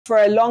For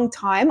a long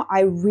time,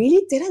 I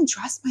really didn't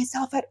trust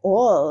myself at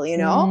all, you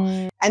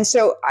know? And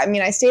so, I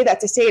mean, I say that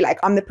to say, like,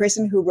 I'm the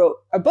person who wrote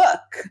a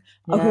book,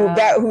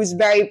 who's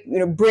very, you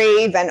know,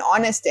 brave and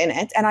honest in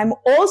it. And I'm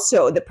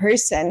also the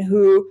person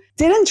who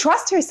didn't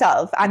trust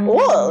herself at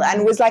all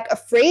and was like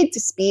afraid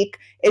to speak,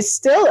 is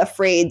still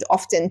afraid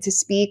often to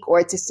speak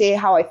or to say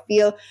how I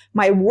feel.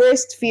 My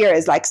worst fear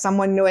is like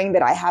someone knowing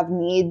that I have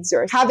needs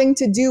or having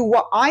to do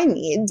what I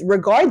need,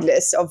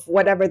 regardless of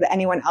whatever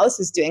anyone else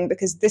is doing,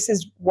 because this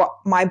is what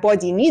my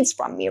body needs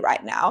from me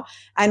right now.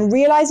 And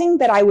realizing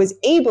that I was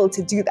able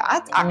to do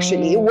that,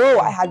 actually,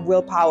 I had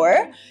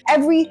willpower.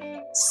 Every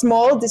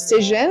small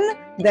decision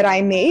that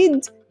I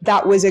made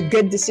that was a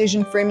good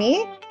decision for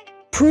me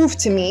proved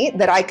to me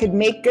that I could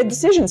make good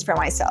decisions for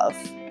myself.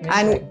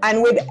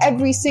 And with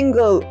every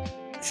single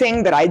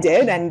thing that I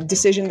did and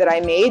decision that I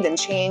made and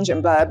change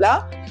and blah,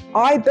 blah, blah,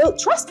 I built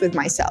trust with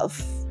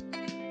myself.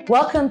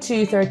 Welcome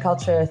to Third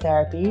Culture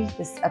Therapy.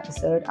 This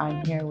episode,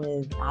 I'm here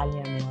with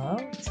Alya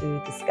Mooro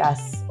to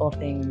discuss all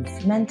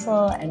things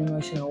mental and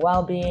emotional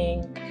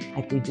well-being,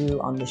 like we do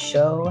on the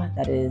show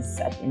that is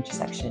at the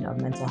intersection of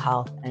mental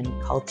health and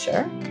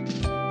culture.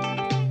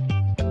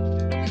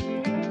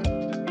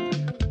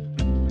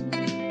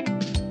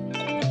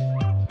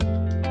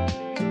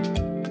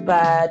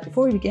 But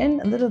before we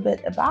begin, a little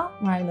bit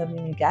about my lovely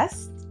new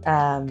guest.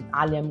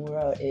 Alya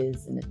Mooro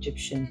is an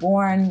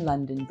Egyptian-born,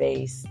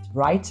 London-based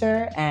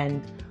writer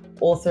and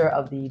author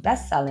of the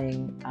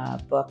best-selling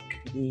book,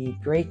 The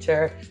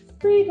Greater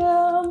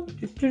Freedom,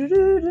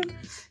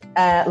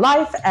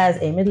 Life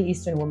as a Middle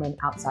Eastern Woman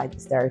Outside the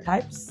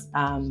Stereotypes,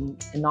 her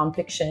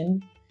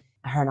nonfiction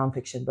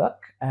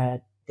book,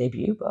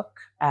 debut book.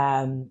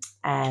 And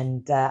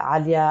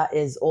Alya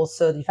is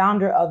also the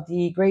founder of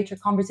the Greater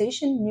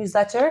Conversation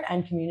newsletter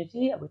and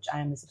community, of which I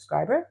am a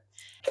subscriber.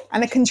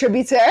 And a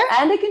contributor.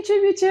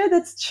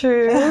 That's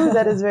true.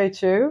 That is very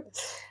true.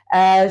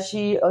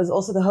 She is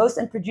also the host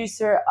and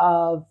producer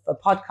of a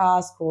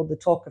podcast called The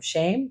Talk of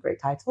Shame, great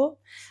title,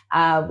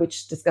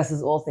 which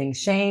discusses all things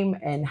shame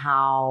and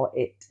how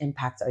it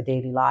impacts our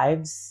daily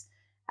lives.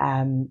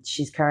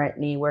 She's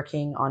currently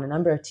working on a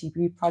number of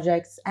TV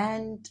projects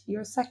and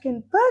your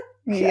second book,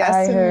 yes,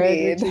 I heard,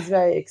 indeed. which is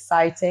very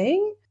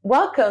exciting.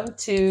 Welcome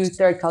to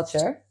Third Culture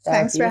Therapy.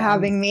 Thanks for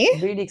having me.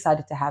 I'm really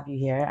excited to have you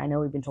here. I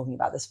know we've been talking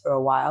about this for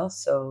a while,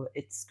 so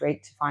it's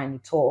great to finally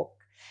talk.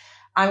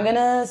 I'm going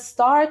to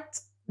start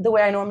the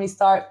way I normally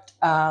start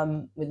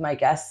with my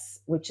guests,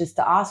 which is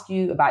to ask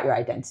you about your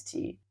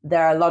identity.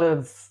 There are a lot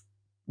of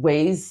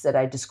ways that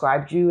I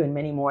described you and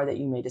many more that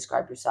you may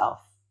describe yourself.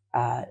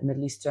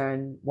 Middle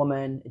Eastern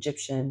woman,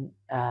 Egyptian,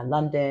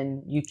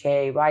 London,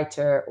 UK,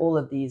 writer, all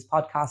of these,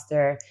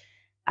 podcaster.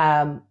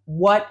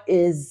 What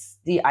is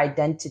the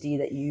identity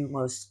that you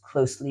most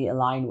closely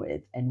align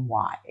with and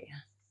why?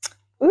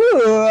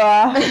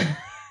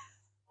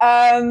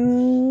 I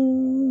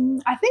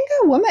think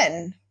a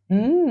woman.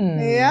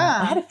 Yeah.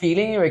 I had a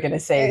feeling you were going to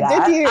say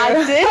that. Did you? I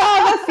did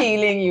have a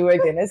feeling you were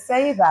going to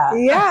say that.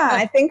 Yeah,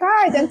 I think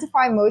I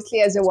identify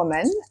mostly as a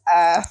woman.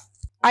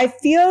 I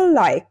feel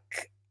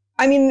like,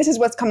 I mean, this is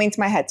what's coming to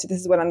my head, so this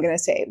is what I'm going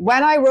to say.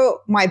 When I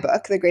wrote my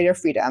book, The Greater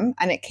Freedom,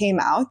 and it came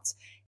out,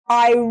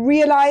 I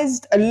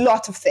realized a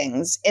lot of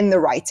things in the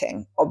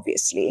writing,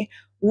 obviously.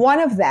 One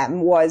of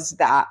them was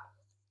that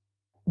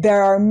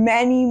there are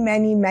many,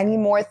 many, many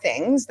more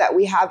things that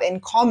we have in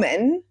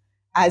common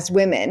as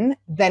women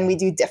than we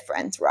do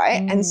different,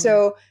 right? And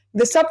so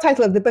the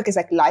subtitle of the book is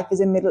like, Life as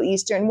a Middle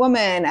Eastern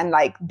Woman. And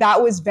like,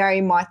 that was very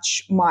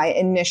much my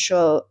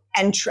initial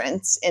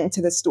entrance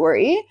into the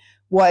story,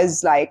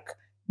 was like,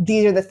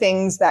 these are the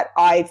things that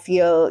I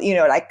feel, you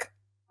know, like,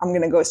 I'm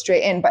going to go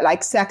straight in, but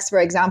like sex, for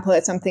example,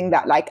 it's something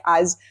that like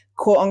as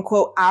quote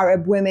unquote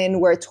Arab women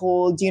were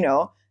told, you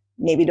know,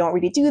 maybe don't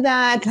really do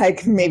that.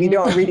 Like maybe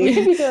don't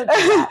really,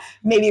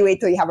 maybe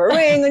wait till you have a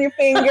ring on your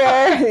finger,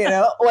 you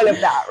know, all of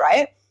that,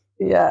 right?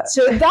 Yeah.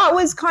 So that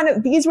was kind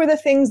of, these were the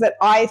things that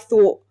I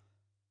thought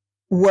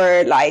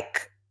were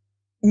like,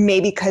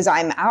 maybe because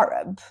I'm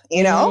Arab,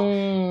 you know?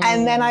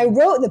 And then I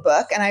wrote the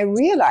book and I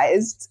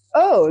realized,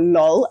 oh,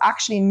 lol,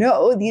 actually,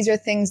 no, these are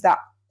things that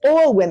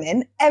all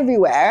women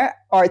everywhere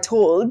are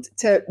told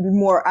to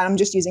more, and I'm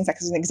just using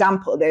sex as an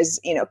example. There's,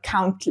 you know,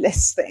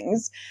 countless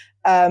things,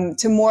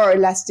 to more or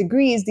less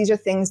degrees. These are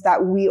things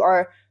that we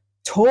are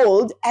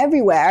told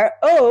everywhere.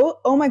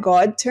 Oh my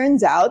God,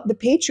 turns out the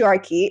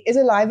patriarchy is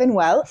alive and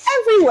well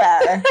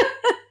everywhere.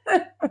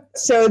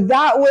 So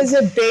that was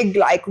a big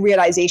like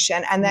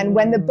realization. And then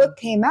when the book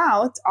came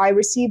out, I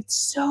received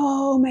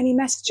so many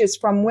messages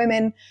from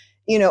women,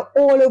 you know,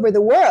 all over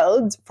the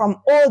world,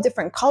 from all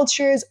different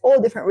cultures,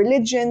 all different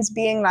religions,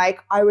 being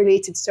like, I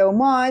related so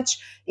much,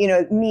 you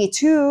know, me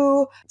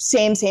too,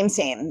 same,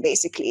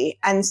 basically.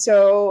 And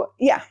so,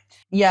 yeah.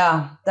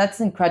 Yeah, that's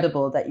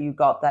incredible that you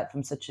got that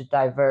from such a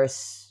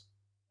diverse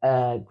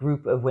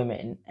group of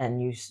women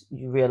and you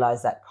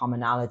realize that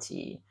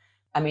commonality.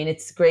 I mean,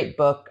 it's a great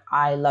book.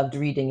 I loved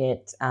reading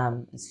it. As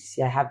you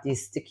see, I have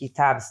these sticky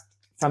tabs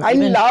from I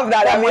love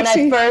that. when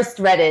I first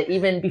read it,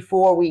 even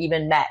before we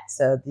even met.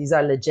 So these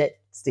are legit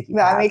sticky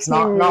That tabs. makes me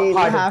really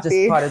not happy.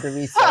 Just part of the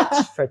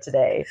research for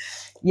today.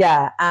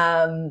 Yeah.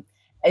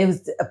 It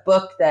was a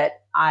book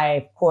that I,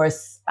 of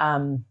course,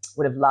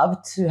 would have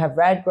loved to have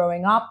read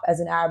growing up as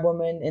an Arab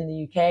woman in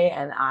the UK.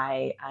 And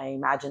I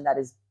imagine that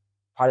is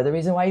part of the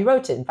reason why you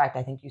wrote it. In fact,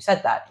 I think you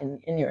said that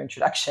in your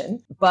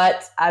introduction.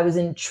 But I was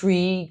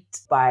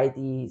intrigued by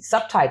the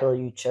subtitle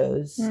you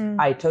chose.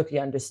 I totally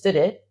understood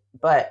it.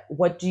 But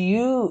what do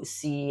you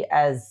see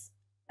as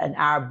an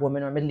Arab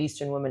woman or Middle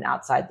Eastern woman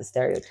outside the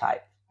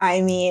stereotype?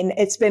 I mean,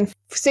 it's been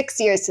 6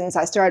 years since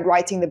I started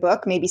writing the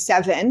book, maybe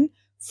 7,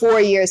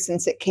 4 years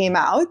since it came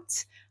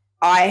out.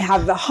 I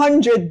have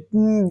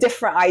 100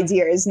 different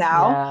ideas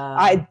now. Yeah.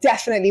 I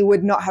definitely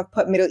would not have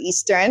put Middle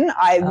Eastern.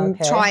 I'm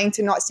trying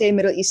to not say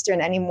Middle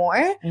Eastern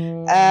anymore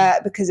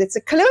because it's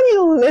a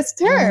colonialist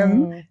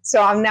term.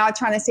 So I'm now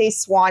trying to say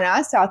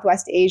SWANA,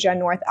 Southwest Asia,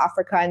 North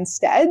Africa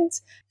instead.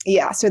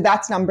 Yeah, so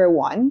that's number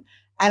one.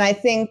 And I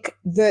think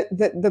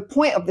the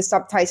point of the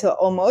subtitle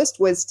almost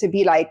was to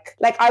be like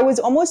I was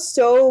almost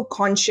so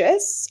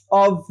conscious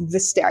of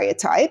the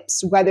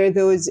stereotypes, whether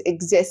those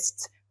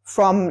exist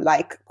from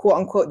like quote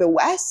unquote the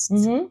West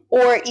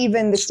or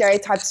even the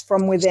stereotypes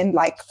from within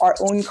like our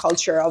own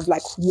culture of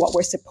like what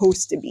we're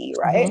supposed to be,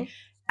 right?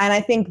 And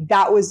I think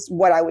that was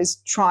what I was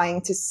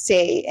trying to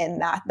say in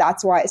that.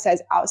 That's why it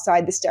says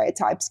outside the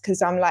stereotypes,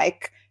 because I'm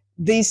like,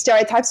 these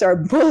stereotypes are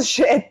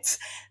bullshit.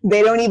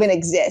 They don't even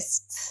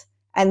exist.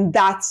 And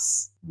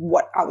that's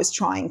what I was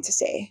trying to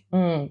say.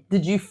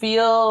 Did you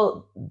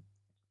feel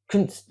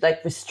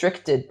like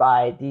restricted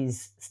by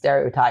these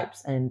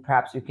stereotypes? And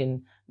perhaps you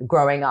can,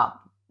 growing up,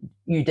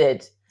 you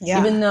did. Yeah.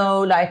 Even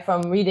though like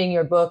from reading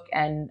your book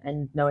and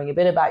knowing a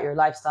bit about your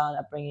lifestyle and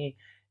upbringing,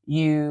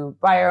 you,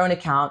 by your own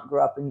account,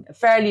 grew up in a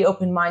fairly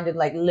open-minded,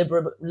 like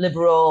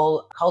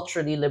liberal,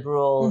 culturally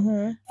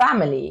liberal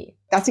family.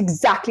 That's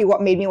exactly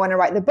what made me want to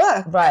write the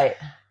book. Right.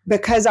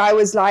 Because I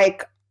was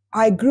like,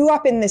 I grew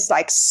up in this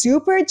like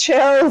super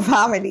chill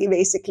family,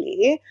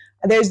 basically.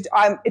 There's,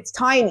 it's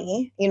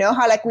tiny, you know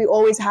how like we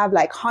always have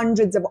like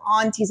hundreds of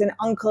aunties and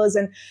uncles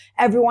and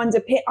everyone's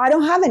I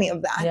don't have any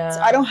of that. Yeah.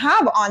 I don't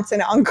have aunts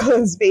and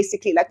uncles,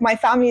 basically. Like my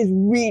family is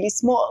really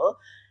small.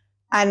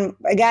 And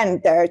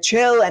again, they're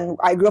chill. And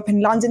I grew up in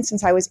London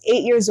since I was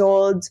 8 years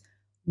old.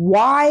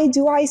 Why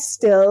do I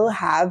still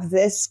have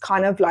this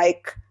kind of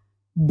like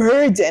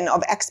burden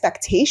of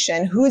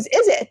expectation? Whose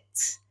is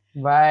it?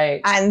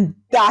 Right. And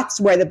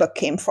that's where the book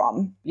came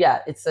from.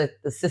 Yeah, it's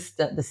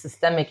the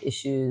systemic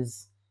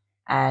issues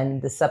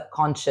and the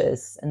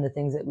subconscious and the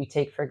things that we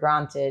take for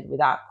granted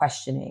without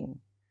questioning.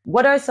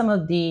 What are some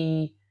of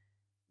the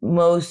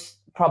most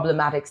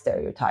problematic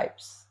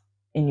stereotypes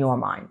in your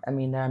mind? I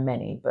mean, there are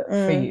many, but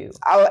for you.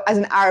 As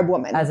an Arab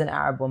woman. As an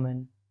Arab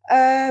woman.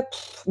 That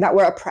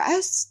we're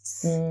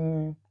oppressed.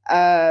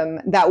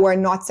 That we're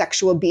not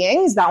sexual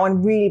beings. That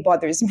one really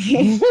bothers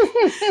me.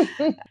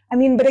 I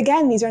mean, but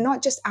again, these are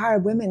not just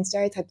Arab women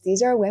stereotypes.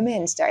 These are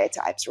women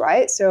stereotypes,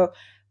 right? So,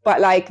 but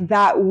like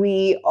that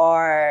we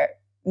are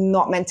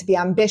not meant to be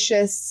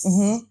ambitious,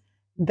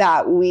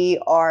 that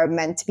we are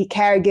meant to be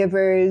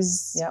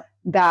caregivers,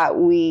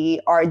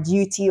 that our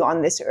duty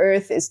on this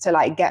earth is to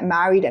like get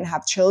married and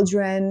have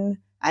children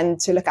and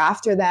to look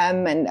after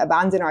them and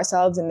abandon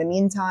ourselves in the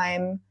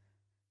meantime.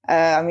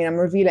 I mean, I'm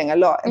revealing a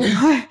lot in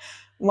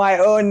my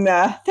own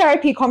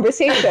therapy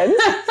conversations.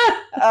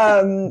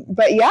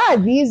 But yeah,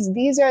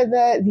 these are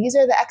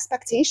the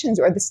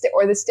expectations or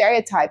the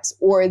stereotypes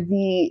or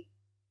the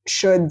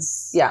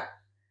shoulds. Yeah.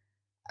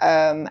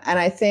 And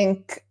I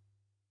think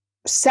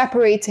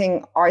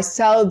separating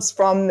ourselves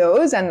from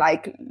those and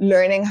like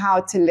learning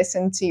how to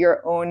listen to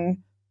your own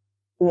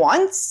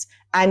wants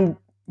and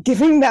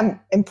giving them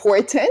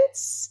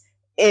importance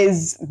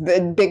is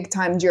the big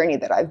time journey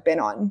that I've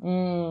been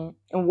on.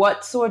 And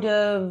what sort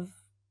of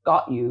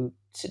got you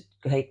to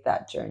take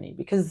that journey?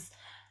 Because,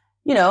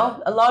 you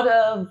know, a lot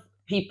of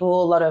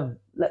people,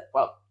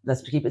 well,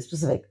 let's keep it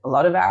specific. A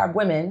lot of Arab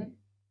women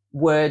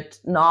would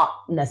not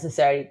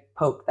necessarily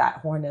poke that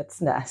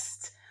hornet's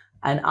nest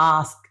and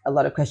ask a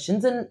lot of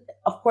questions. And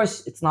of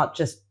course, it's not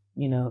just,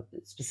 you know,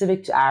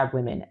 specific to Arab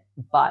women,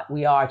 but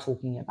we are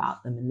talking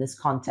about them in this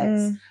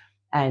context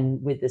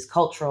and with this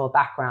cultural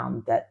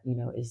background that, you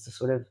know, is the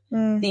sort of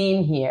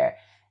theme here.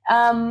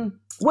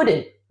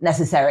 Wouldn't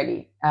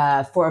necessarily,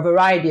 for a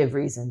variety of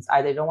reasons.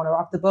 Either they don't want to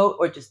rock the boat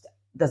or just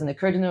doesn't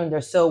occur to them and they're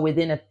so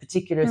within a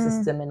particular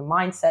system and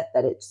mindset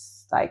that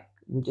it's like,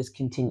 we just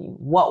continue.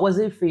 What was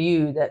it for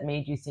you that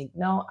made you think,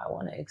 no, I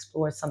want to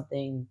explore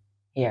something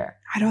here?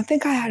 I don't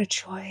think I had a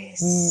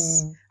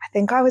choice. I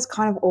think I was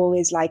kind of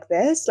always like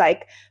this.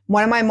 Like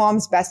one of my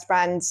mom's best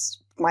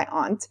friends, my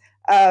aunt,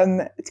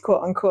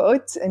 quote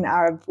unquote, in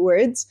Arab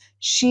words,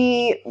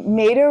 she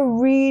made a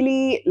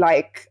really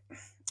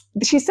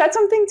she said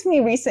something to me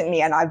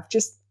recently and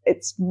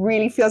it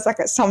really feels like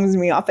it sums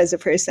me up as a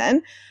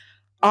person.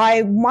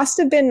 I must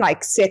have been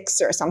like 6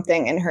 or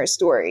something in her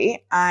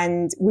story.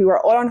 And we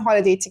were all on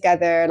holiday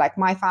together, like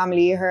my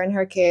family, her and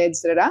her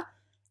kids,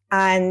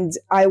 And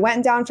I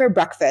went down for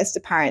breakfast,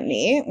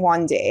 apparently,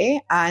 one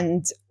day.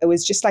 And it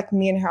was just like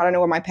me and her. I don't know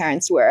where my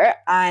parents were.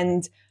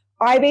 And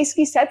I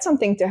basically said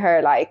something to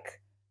her like,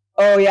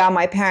 oh yeah,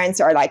 my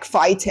parents are like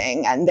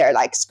fighting and they're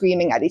like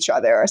screaming at each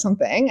other or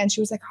something. And she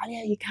was like,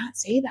 Alya, you can't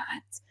say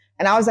that.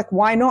 And I was like,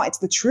 why not? It's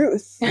the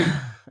truth.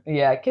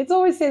 Yeah, kids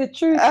always say the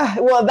truth.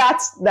 Well,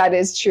 that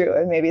is true.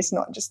 And maybe it's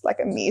not just like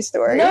a me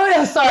story.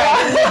 No, sorry.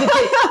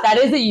 That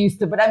is a used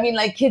to, but I mean,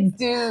 like kids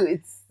do.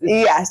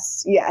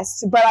 Yes.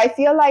 But I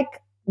feel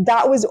like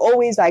that was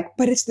always like,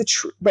 but it's the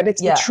truth. But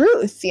it's the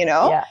truth, you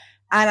know? Yeah.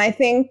 And I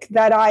think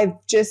that I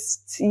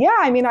just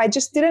didn't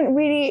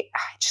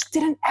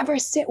ever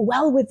sit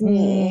well with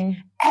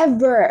me.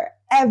 Ever.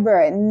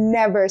 It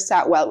never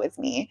sat well with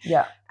me.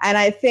 Yeah. And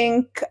I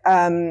think,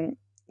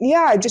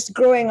 just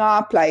growing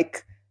up,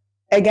 like,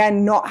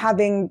 again, not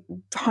having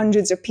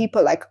hundreds of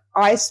people, like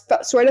I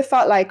sort of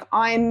felt like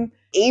I'm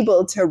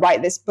able to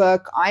write this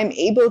book. I'm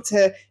able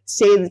to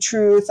say the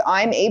truth.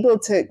 I'm able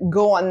to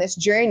go on this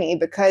journey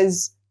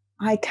because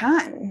I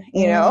can,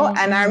 you know?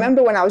 And I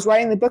remember when I was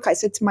writing the book, I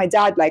said to my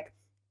dad, like,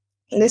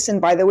 listen,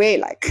 by the way,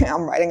 like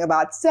I'm writing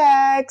about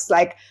sex,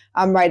 like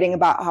I'm writing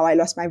about how I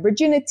lost my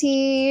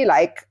virginity,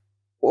 like,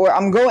 or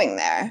I'm going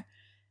there.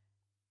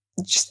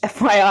 Just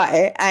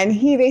FYI. And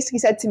he basically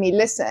said to me,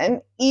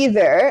 listen,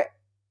 either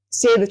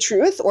say the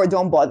truth or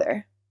don't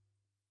bother.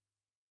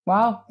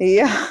 Wow.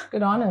 Yeah.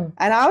 Good on him.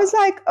 And I was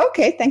like,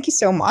 okay, thank you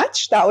so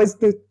much. That was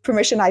the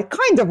permission I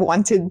kind of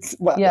wanted,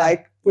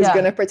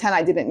 going to pretend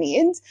I didn't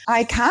need.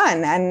 I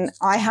can and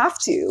I have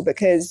to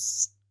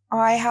because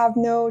I have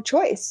no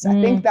choice.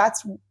 I think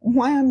that's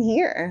why I'm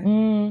here.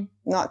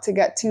 Not to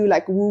get too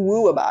like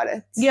woo-woo about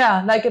it.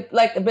 Yeah, like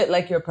a bit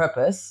like your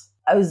purpose.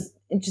 I was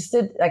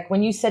interested, like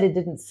when you said it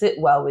didn't sit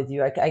well with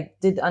you,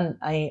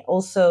 I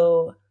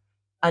also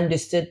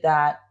understood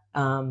that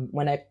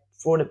when I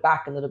brought it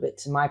back a little bit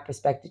to my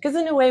perspective, because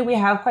in a way we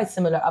have quite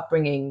similar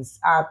upbringings.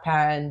 Our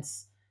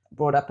parents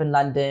brought up in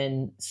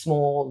London,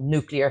 small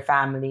nuclear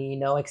family,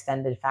 no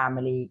extended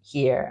family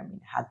here. I mean,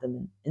 had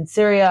them in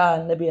Syria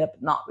and Libya,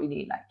 but not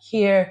really like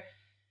here.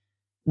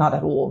 Not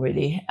at all,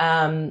 really.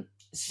 And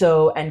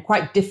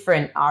quite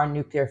different, our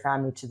nuclear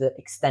family to the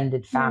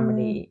extended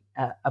family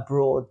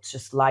abroad,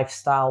 just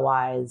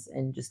lifestyle-wise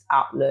and just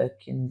outlook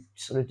and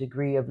sort of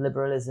degree of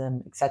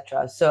liberalism,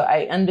 etc. So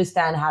I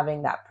understand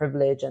having that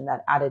privilege and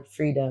that added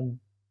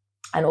freedom.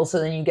 And also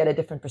then you get a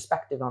different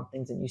perspective on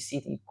things and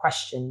you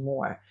question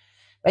more.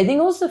 But I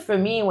think also for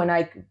me, when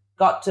I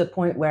got to a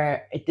point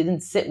where it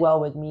didn't sit well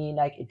with me,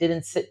 like it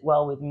didn't sit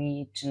well with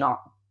me to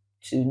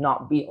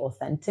not be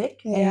authentic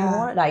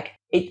anymore. Like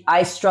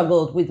I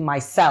struggled with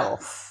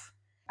myself.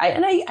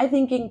 I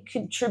think it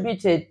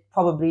contributed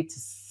probably to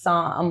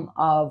some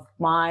of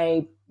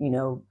my,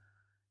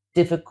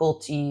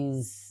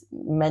 difficulties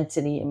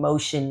mentally,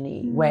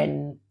 emotionally,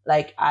 when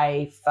like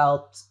I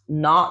felt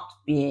not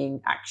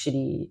being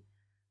actually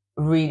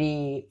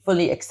really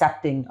fully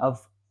accepting of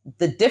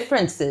the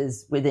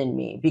differences within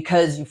me,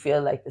 because you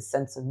feel like the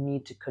sense of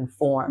need to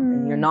conform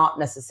and you're not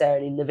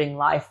necessarily living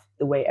life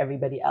the way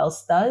everybody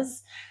else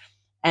does.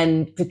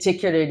 And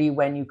particularly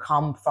when you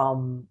come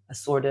from a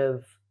sort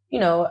of,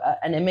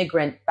 an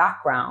immigrant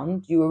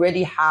background, you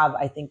already have,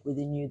 I think,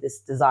 within you this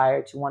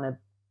desire to want to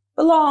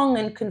belong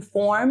and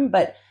conform.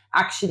 But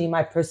actually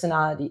my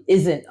personality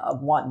isn't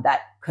one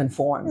that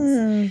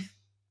conforms.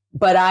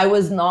 But I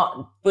was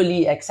not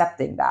fully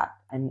accepting that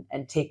and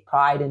take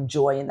pride and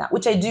joy in that,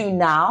 which I do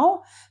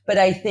now. But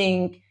I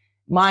think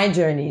my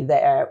journey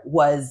there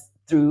was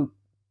through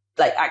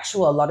like a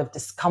lot of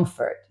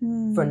discomfort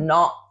for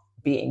not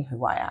being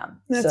who I am.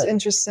 That's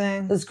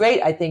interesting. It's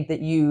great. I think that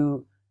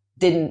you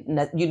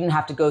didn't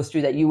have to go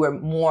through that. You were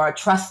more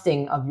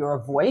trusting of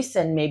your voice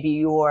and maybe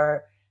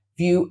your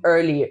view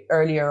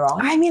earlier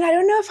on. I mean, I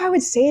don't know if I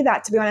would say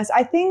that, to be honest.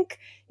 I think,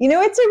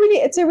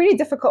 it's a really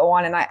difficult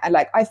one. And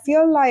I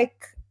feel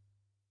like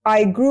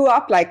I grew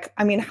up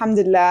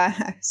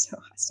alhamdulillah, so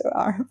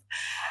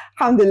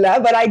alhamdulillah,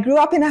 but I grew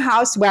up in a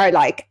house where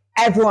like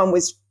everyone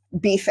was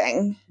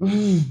beefing.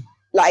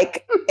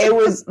 Like there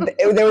was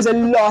a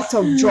lot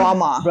of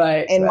drama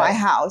in my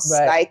house.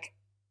 Right. Like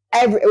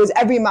it was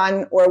every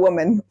man or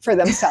woman for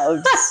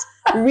themselves.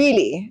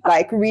 Really.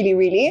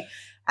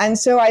 And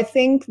so I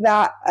think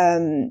that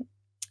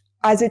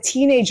as a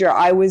teenager,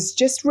 I was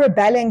just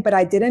rebelling, but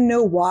I didn't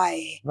know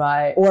why.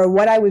 Right. Or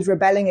what I was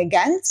rebelling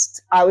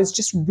against. I was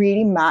just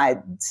really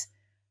mad.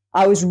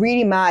 Like, I was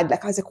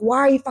like, why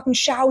are you fucking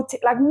shouting?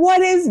 Like,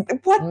 what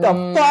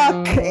the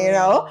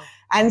fuck,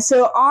 And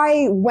so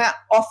I went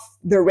off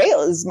the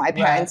rails, my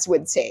parents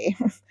would say,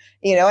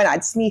 and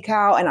I'd sneak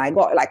out, and I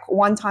got like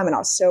one time, and I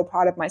was so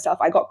proud of myself,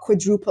 I got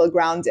quadruple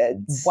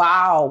grounded.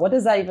 Wow. What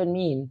does that even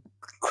mean?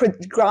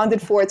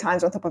 Grounded 4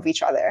 times on top of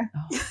each other.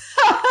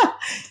 Oh.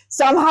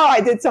 Somehow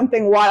I did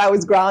something while I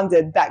was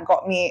grounded that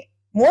got me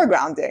more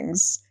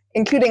groundings,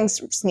 including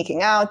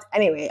sneaking out.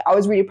 Anyway, I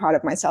was really proud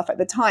of myself at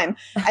the time.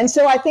 And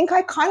so I think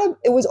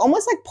it was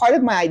almost like part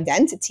of my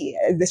identity,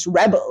 this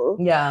rebel.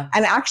 Yeah.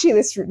 And actually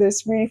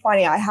this really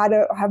funny, I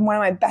have one of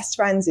my best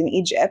friends in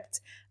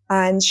Egypt,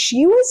 And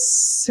she was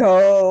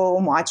so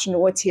much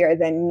naughtier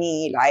than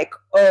me. Like,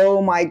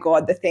 oh my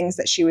God, the things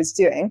that she was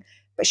doing.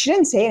 But she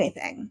didn't say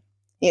anything.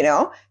 You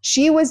know,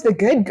 she was the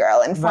good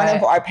girl in front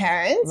of our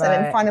parents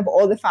and in front of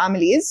all the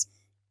families.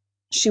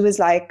 She was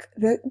like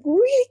the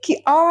really cute.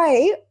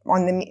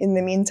 In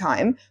the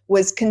meantime,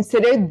 was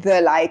considered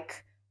the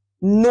like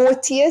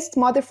naughtiest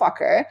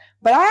motherfucker,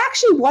 but I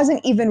actually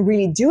wasn't even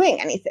really doing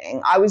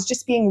anything. I was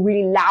just being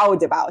really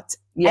loud about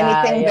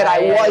anything that I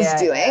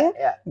was doing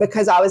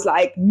because I was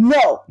like,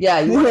 no. Yeah,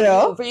 you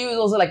know? For you, it was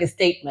also like a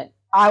statement.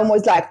 I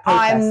was like,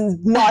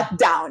 I'm not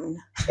down.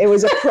 It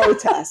was a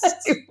protest.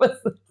 It was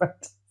a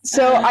protest.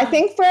 So I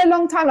think for a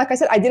long time, like I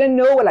said, I didn't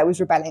know what I was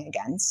rebelling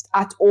against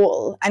at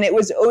all. And it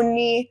was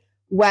only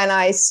when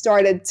I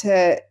started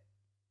to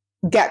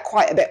get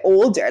quite a bit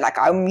older, like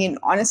I mean,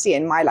 honestly,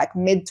 in my like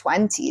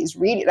mid-20s,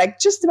 really, like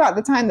just about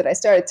the time that I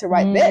started to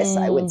write this,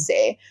 I would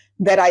say,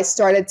 that I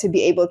started to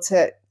be able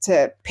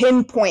to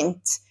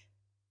pinpoint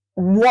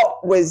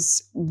what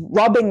was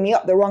rubbing me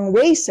up the wrong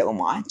way so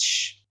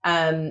much.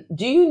 Do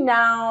you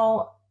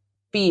now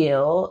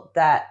feel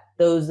that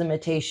those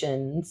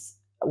limitations,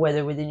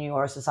 whether within you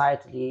or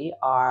societally,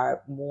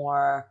 are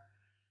more,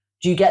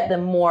 do you get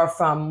them more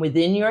from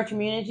within your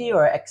community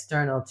or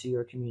external to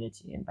your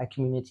community? And by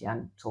community,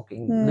 I'm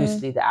talking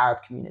loosely the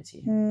Arab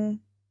community.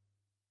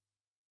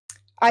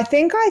 I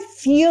think I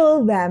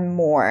feel them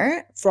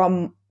more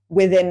from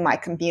within my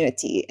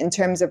community in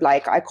terms of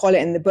like, I call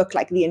it in the book,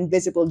 like the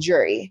invisible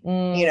jury,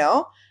 you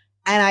know?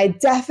 And I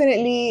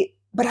definitely,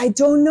 but I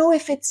don't know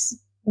if it's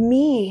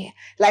me.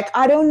 Like,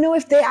 I don't know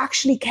if they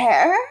actually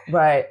care.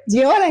 Right. Do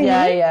you know what I mean?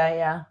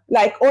 Yeah.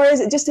 Like, or is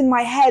it just in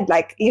my head?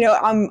 Like, you know,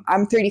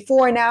 I'm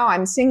 34 now.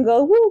 I'm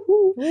single.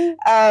 Woohoo.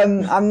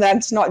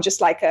 That's not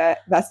just like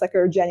that's like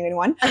a genuine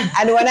one.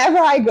 And whenever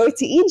I go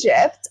to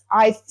Egypt,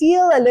 I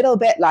feel a little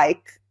bit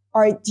like,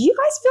 do you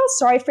guys feel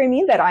sorry for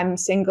me that I'm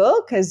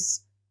single?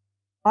 Because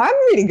I'm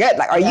really good.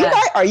 Like, are you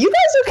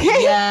guys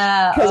okay?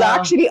 Yeah. Because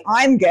actually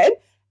I'm good.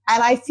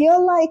 And I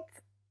feel like,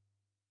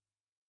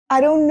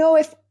 I don't know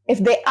if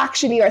they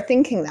actually are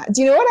thinking that.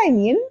 Do you know what I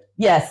mean?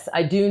 Yes,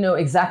 I do know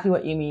exactly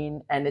what you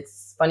mean. And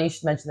it's funny you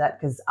should mention that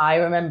because I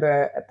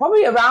remember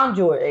probably around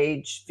your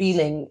age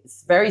feeling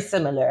very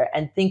similar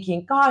and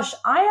thinking, gosh,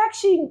 I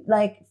actually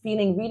like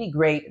feeling really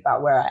great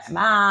about where I am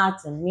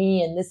at and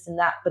me and this and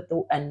that,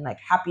 and like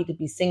happy to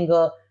be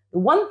single. The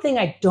one thing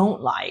I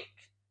don't like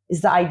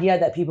is the idea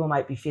that people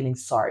might be feeling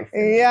sorry for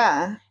me.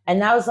 Yeah.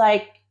 And I was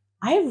like,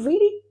 I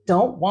really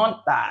don't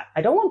want that.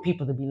 I don't want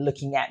people to be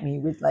looking at me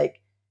with like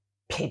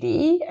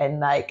pity and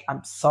like,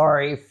 I'm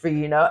sorry for,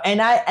 you know,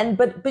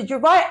 but you're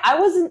right.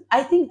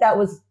 I think that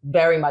was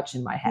very much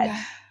in my head.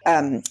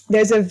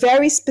 There's a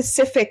very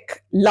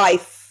specific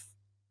life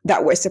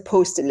that we're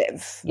supposed to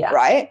live,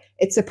 right?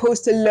 It's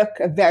supposed to look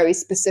a very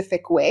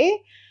specific way.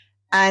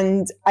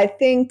 And I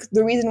think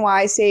the reason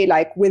why I say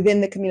like within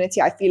the community,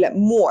 I feel it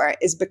more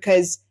is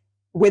because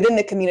within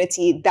the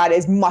community that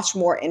is much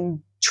more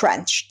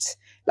entrenched.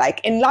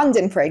 Like in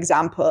London, for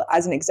example,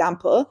 as an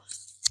example,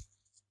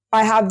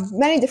 I have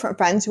many different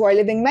friends who are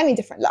living many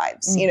different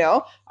lives. You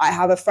know, I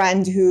have a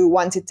friend who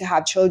wanted to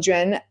have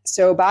children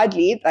so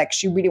badly, like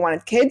she really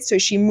wanted kids. So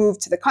she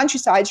moved to the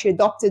countryside. She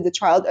adopted the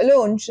child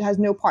alone. She has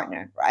no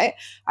partner, right?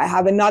 I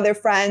have another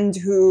friend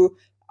who,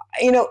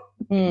 you know,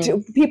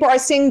 people are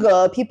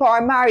single, people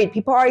are married,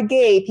 people are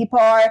gay, people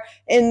are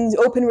in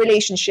open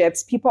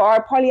relationships, people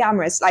are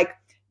polyamorous. Like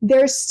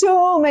there's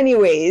so many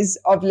ways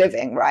of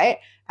living, right?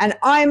 And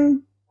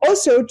I'm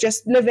also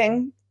just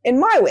living in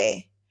my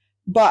way.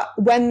 But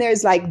when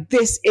there's like,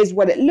 this is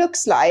what it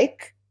looks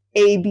like,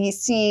 A, B,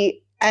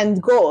 C,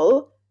 end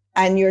goal,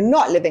 and you're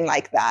not living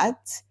like that,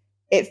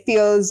 it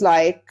feels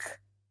like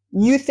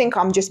you think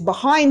I'm just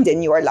behind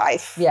in your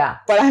life. Yeah.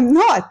 But I'm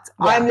not.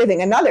 Yeah. I'm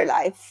living another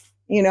life,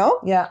 you know?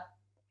 Yeah.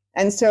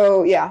 And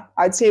so, yeah,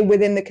 I'd say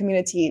within the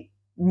community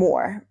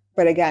more.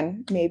 But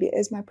again, maybe it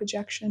is my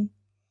projection.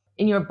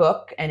 In your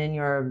book and in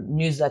your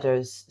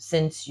newsletters,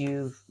 since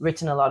you've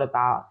written a lot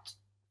about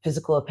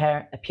physical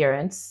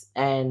appearance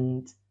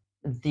and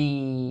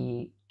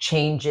the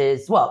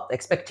changes, well,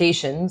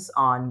 expectations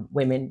on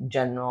women in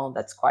general,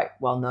 that's quite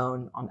well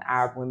known. On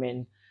Arab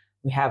women,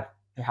 we have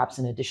perhaps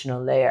an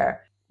additional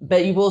layer.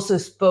 But you've also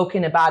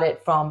spoken about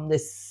it from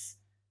this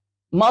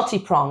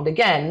multi-pronged,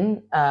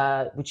 again,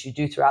 which you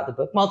do throughout the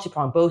book,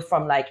 multi-pronged, both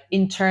from like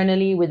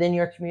internally within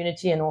your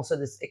community and also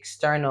this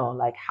external,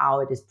 like how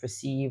it is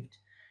perceived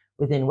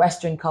within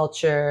Western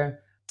culture,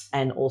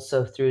 and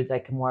also through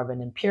like more of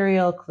an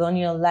imperial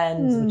colonial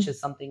lens, which is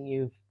something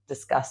you've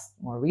discussed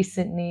more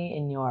recently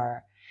in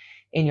your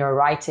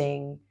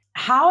writing.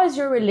 How has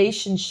your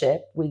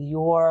relationship with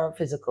your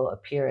physical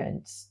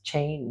appearance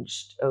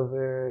changed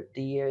over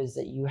the years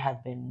that you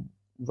have been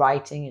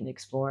writing and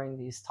exploring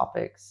these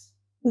topics?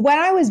 When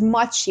I was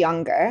much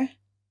younger,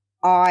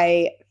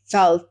 I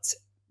felt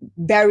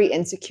very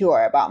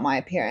insecure about my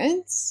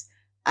appearance.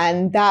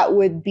 And that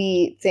would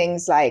be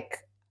things like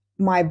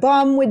my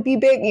bum would be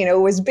big, you know,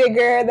 was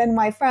bigger than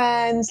my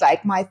friends.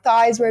 Like my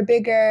thighs were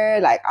bigger.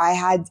 Like I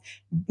had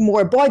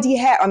more body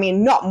hair. I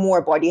mean, not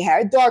more body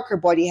hair, darker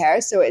body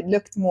hair. So it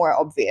looked more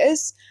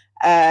obvious.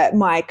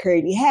 My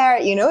curly hair,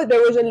 you know,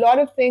 there was a lot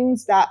of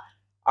things that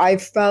I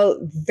felt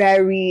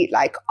very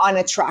like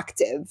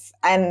unattractive.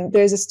 And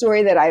there's a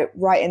story that I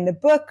write in the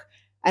book.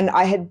 And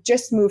I had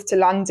just moved to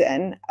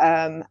London,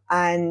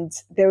 and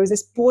there was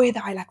this boy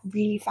that I like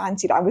really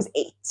fancied. I was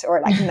 8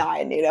 or like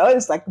 9, you know, it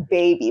was like a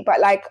baby,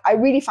 but like I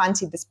really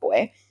fancied this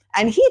boy,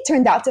 and he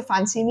turned out to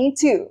fancy me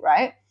too,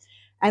 right?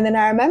 And then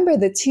I remember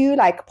the 2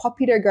 like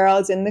popular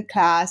girls in the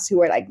class who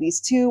were like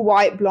these 2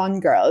 white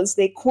blonde girls.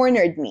 They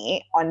cornered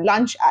me on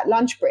at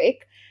lunch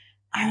break.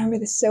 I remember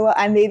this so well,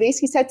 and they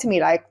basically said to me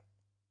like,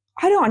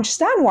 "I don't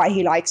understand why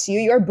he likes you.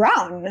 You're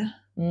brown."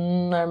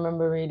 I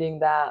remember reading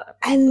that.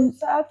 And so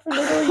sad for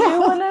little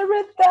you when I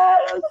read that.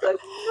 I was like,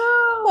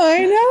 no.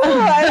 I know.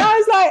 And I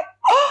was like,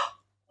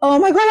 oh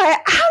my God, I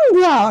am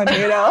brown,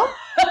 you know?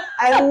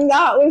 And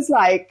that was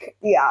like,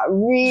 yeah,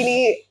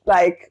 really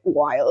like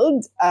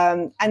wild.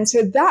 And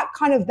so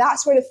that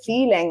sort of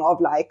feeling of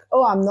like,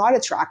 oh, I'm not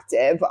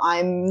attractive.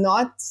 I'm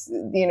not,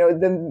 you know,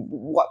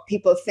 what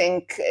people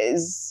think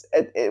is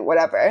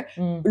whatever,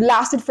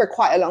 lasted for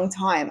quite a long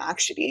time,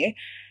 actually.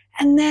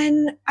 And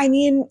then, I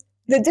mean,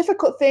 the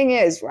difficult thing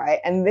is, right,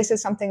 and this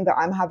is something that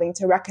I'm having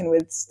to reckon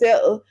with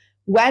still,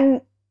 when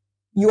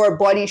your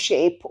body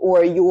shape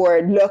or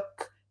your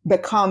look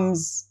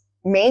becomes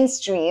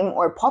mainstream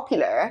or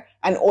popular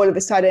and all of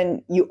a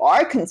sudden you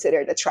are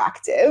considered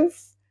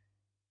attractive,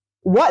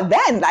 what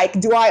then? Like,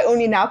 do I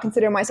only now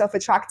consider myself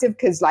attractive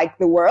because like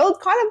the world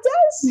kind of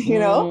does, you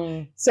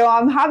know? So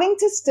I'm having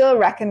to still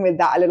reckon with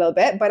that a little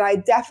bit, but I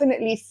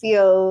definitely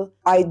feel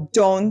I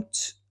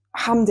don't.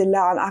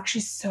 Alhamdulillah, I'm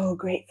actually so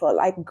grateful,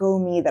 like go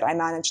me that I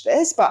managed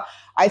this, but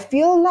I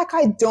feel like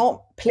I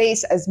don't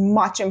place as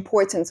much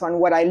importance on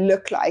what I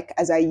look like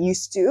as I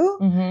used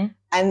to.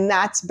 And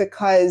that's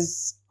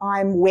because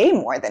I'm way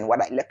more than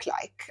what I look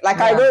like. Like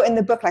I wrote in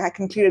the book, like I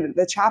concluded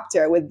the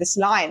chapter with this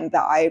line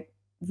that I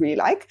really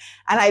like.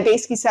 And I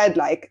basically said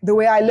like, the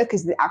way I look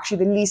is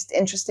actually the least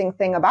interesting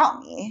thing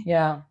about me.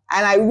 Yeah.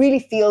 And I really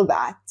feel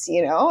that,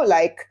 you know,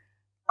 like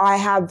I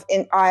have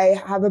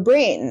a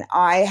brain.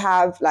 I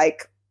have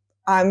like,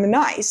 I'm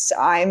nice,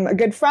 I'm a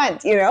good friend,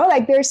 you know,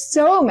 like there's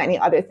so many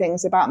other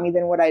things about me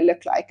than what I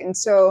look like. And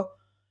so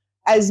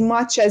as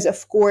much as,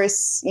 of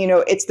course, you know,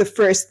 it's the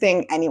first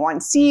thing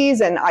anyone sees,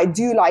 and I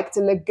do like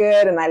to look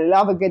good and I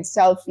love a good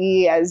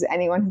selfie, as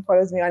anyone who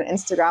follows me on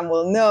Instagram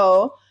will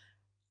know,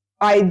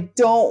 I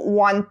don't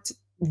want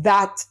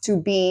that to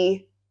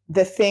be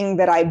the thing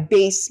that I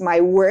base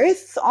my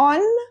worth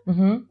on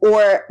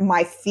or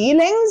my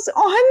feelings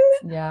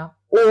on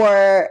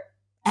or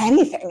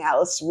anything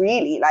else,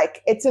 really.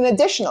 Like it's an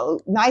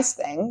additional nice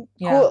thing.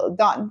 Cool,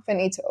 done,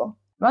 finito.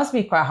 It must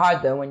be quite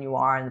hard though when you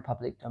are in the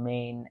public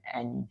domain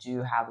and you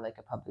do have like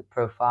a public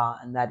profile,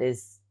 and that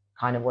is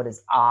kind of what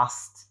is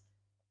asked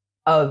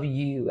of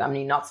you. I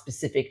mean, not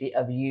specifically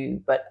of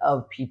you, but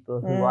of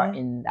people who are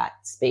in that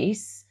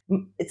space.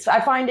 I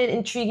find it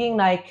intriguing,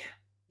 like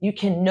you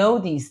can know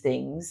these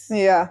things,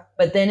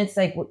 but then it's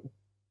like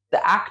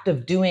the act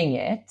of doing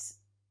it,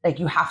 like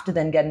you have to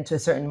then get into a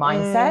certain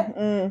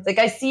mindset. Like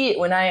I see it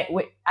when I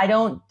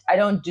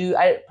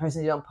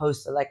personally don't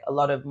post like a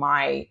lot of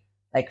my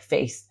like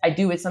face. I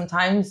do it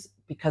sometimes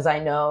because I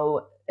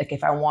know like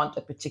if I want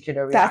a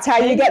particular reaction, that's how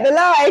you get the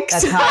likes.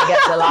 That's how I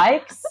get the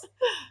likes.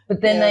 But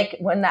then like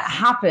when that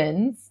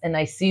happens and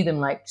I see them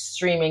like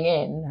streaming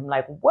in, I'm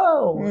like,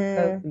 whoa,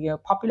 you know,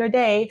 popular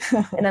day.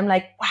 And I'm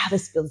like, wow,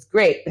 this feels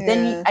great. But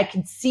then I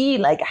can see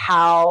like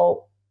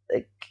how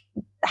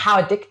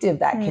addictive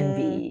that can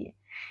be.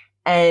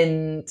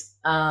 And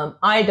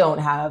I don't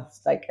have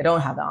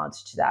the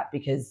answer to that,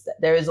 because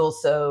there is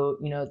also,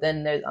 you know,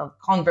 then there's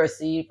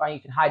conversely, you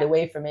can hide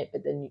away from it,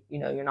 but then, you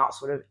know, you're not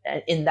sort of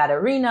in that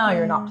arena,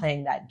 you're not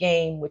playing that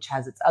game, which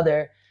has its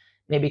other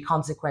maybe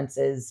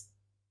consequences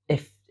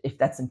if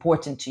that's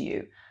important to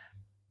you.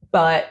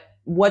 But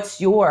what's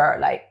your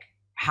like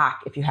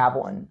hack if you have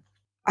one?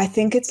 I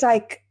think it's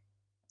like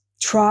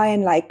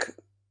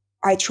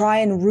I try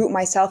and root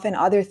myself in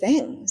other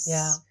things.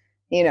 Yeah.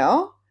 You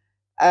know?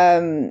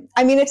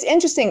 I mean, it's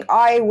interesting.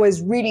 I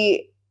was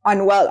really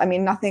unwell. I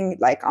mean, nothing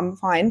like I'm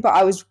fine, but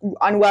I was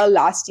unwell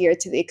last year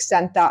to the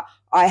extent that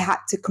I had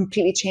to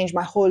completely change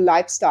my whole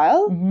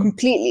lifestyle.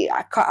 Completely.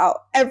 I cut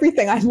out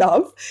everything I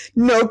love.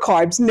 No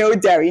carbs, no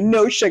dairy,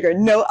 no sugar,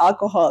 no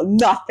alcohol,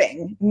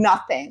 nothing.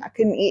 I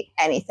couldn't eat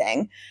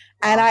anything.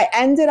 And I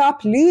ended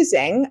up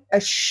losing a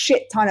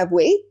shit ton of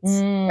weight.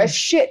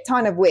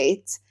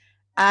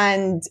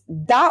 And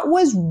that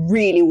was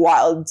really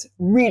wild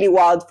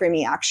for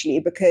me, actually,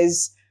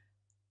 because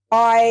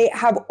I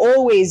have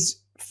always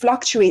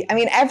fluctuated. I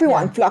mean,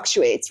 everyone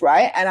fluctuates,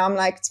 right? And I'm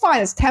like, it's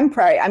fine, it's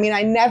temporary. I mean,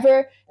 I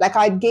never, like,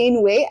 I'd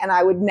gain weight and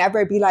I would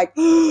never be like,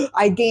 oh,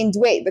 I gained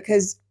weight,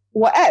 because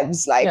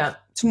whatevs, like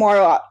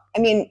tomorrow, I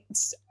mean,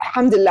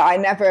 alhamdulillah, I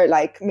never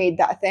like made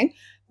that a thing.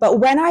 But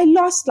when I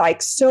lost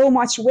like so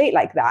much weight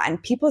like that,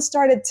 and people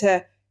started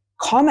to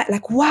comment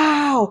like,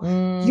 wow,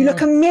 you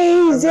look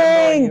amazing.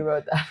 I remember you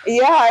wrote that.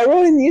 Yeah, I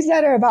wrote a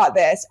newsletter about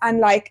this. And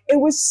like, it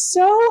was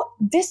so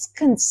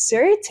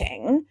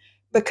disconcerting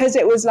because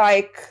it was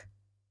like,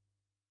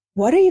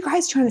 what are you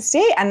guys trying to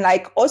say? And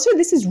like, also,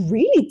 this is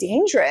really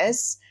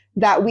dangerous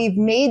that we've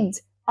made,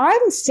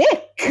 I'm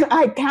sick.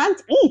 I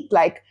can't eat.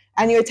 Like,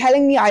 and you're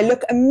telling me I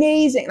look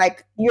amazing.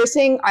 Like, you're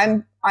saying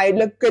I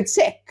look good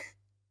sick,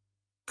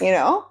 you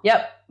know?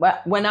 Yep.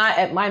 When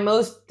at my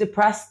most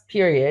depressed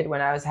period,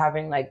 when I was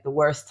having like the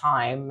worst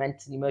time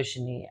mentally,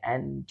 emotionally,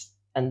 and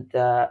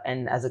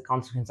as a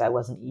consequence, I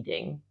wasn't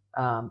eating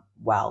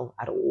well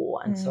at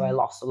all, and so I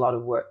lost a lot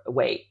of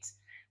weight.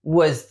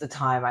 Was the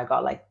time I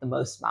got like the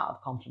most amount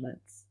of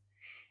compliments,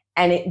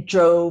 and it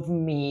drove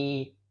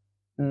me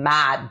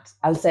mad.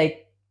 I was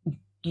like,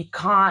 you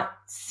can't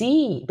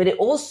see, but it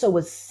also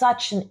was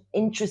such an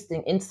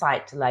interesting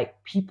insight to like,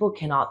 people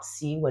cannot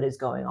see what is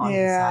going on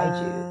inside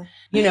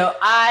you. You know,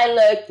 I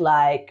looked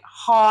like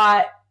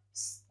hot,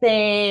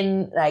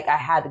 thin, like I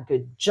had a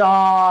good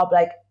job,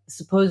 like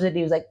supposedly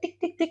it was like tick,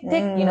 tick, tick,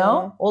 tick, you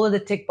know, all of the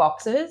tick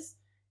boxes.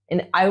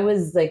 And I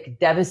was like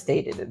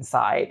devastated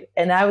inside.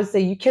 And I would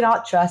say you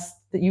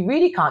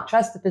really can't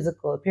trust the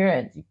physical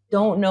appearance. You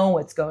don't know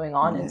what's going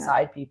on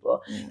inside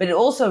people. But it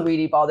also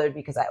really bothered me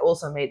because I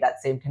also made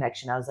that same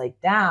connection. I was like,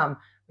 damn,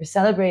 we're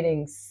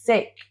celebrating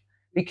sick.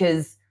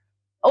 Because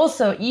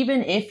also,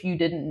 even if you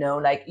didn't know,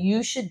 like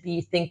you should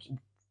be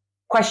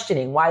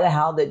questioning why the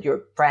hell did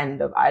your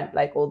friend of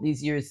like all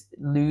these years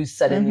lose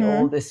suddenly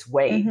all this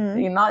weight?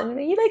 You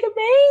look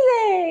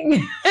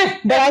amazing.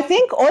 But I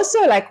think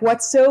also like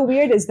what's so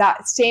weird is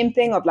that same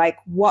thing of like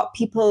what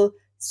people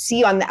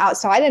see on the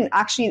outside. And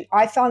actually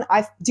I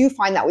do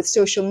find that with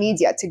social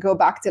media, to go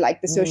back to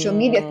like the social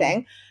media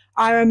thing.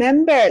 I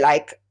remember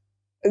like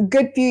a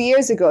good few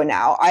years ago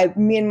now,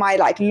 me and my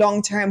like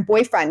long-term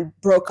boyfriend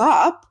broke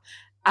up,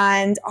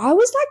 and I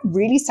was like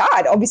really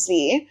sad,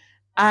 obviously.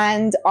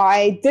 And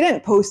I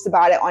didn't post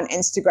about it on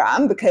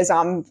Instagram because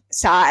I'm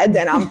sad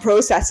and I'm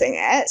processing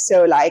it.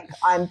 So like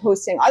I'm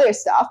posting other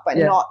stuff, but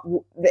not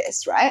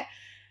this, right?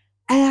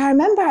 And I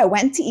remember I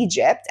went to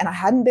Egypt and I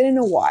hadn't been in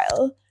a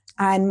while.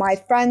 And my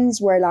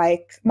friends,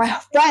 like my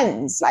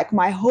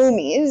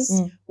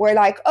homies were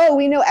like, oh,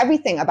 we know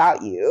everything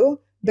about you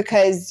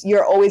because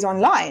you're always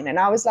online. And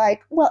I was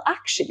like, well,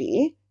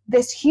 actually,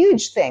 this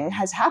huge thing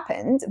has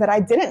happened that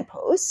I didn't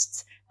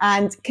post.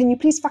 And can you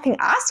please fucking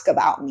ask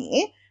about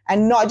me?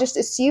 And not just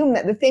assume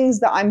that the things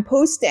that I'm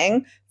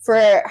posting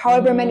for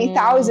however many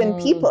thousand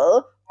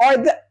people are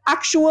the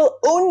actual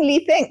only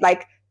thing.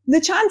 Like the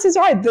chances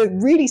are the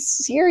really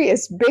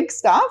serious big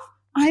stuff,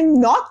 I'm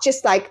not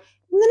just like,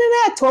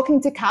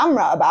 talking to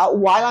camera about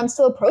while I'm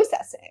still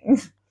processing.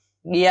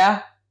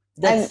 Yeah,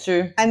 that's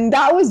true. And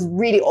that was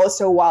really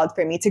also wild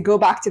for me to go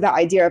back to that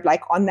idea of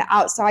like on the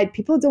outside,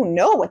 people don't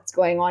know what's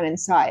going on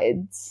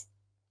inside.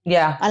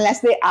 Yeah. Unless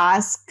they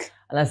ask,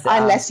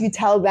 unless you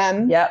tell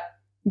them. Yeah.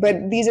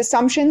 But these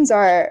assumptions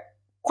are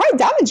quite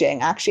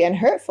damaging, actually, and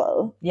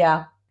hurtful.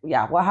 Yeah.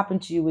 Yeah. What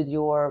happened to you with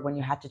when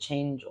you had to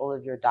change all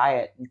of your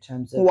diet in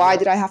terms of... Why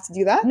did I have to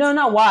do that? No,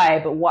 not why,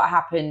 but what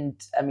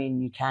happened? I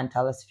mean, you can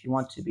tell us if you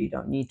want to, but you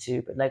don't need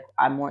to. But like,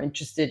 I'm more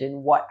interested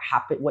in what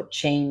happened, what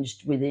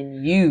changed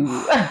within you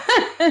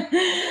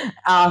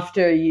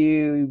after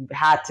you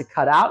had to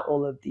cut out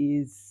all of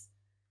these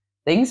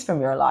things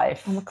from your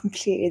life. I'm a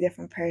completely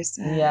different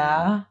person.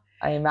 Yeah.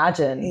 I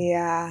imagine.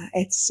 Yeah,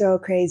 it's so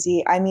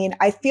crazy. I mean,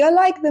 I feel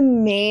like the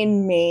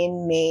main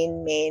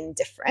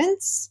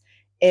difference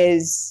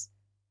is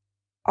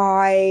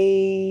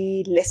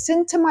I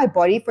listened to my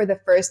body for the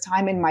first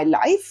time in my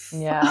life.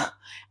 Yeah.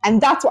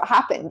 And that's what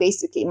happened,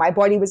 basically. My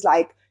body was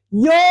like,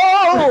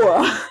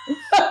 yo,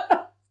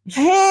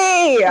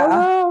 hey.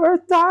 Oh, we're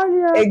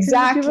tired.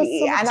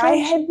 Exactly. And I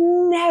had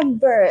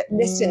never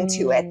listened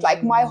to it.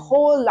 Like my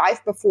whole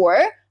life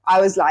before, I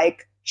was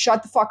like,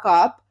 shut the fuck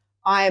up.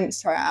 I'm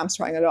sorry, I'm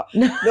swearing a lot.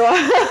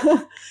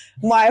 No.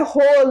 My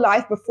whole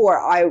life before,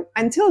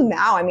 until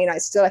now, I mean, I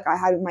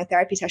had my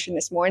therapy session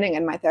this morning,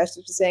 and my therapist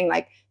was saying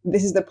like,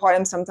 this is the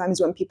problem sometimes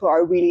when people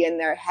are really in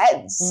their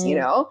heads, you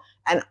know,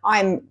 and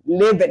I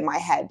live in my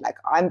head. Like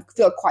I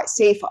feel quite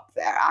safe up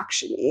there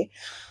actually.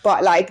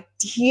 But like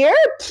here,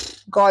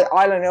 God,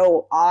 I don't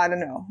know.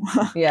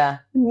 Yeah.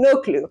 No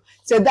clue.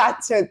 So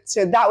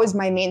that was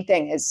my main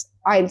thing is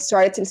I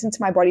started to listen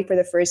to my body for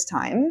the first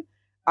time.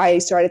 I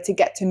started to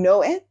get to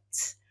know it.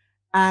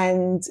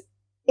 And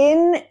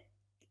in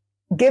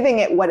giving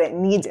it what it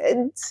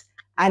needed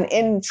and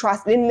in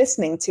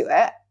listening to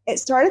it, it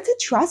started to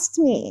trust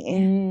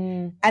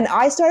me. And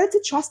I started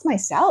to trust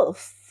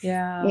myself.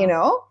 Yeah. You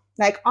know,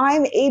 like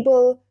I'm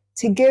able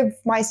to give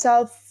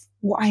myself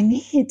what I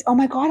need. Oh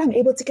my God, I'm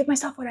able to give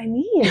myself what I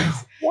need.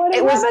 What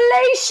a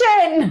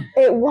revelation.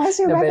 It was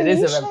a revelation.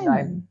 It is a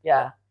revelation.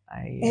 Yeah.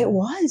 It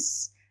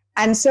was.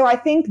 And so I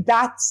think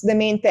that's the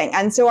main thing.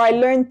 And so I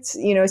learned,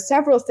 you know,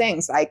 several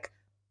things like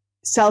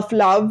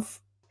self-love,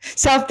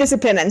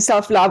 self-discipline and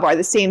self-love are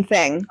the same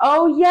thing.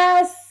 Oh,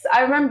 yes.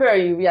 I remember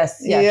you.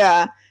 Yes.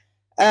 Yeah.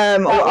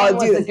 That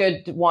was a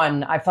good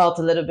one. I felt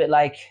a little bit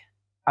like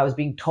I was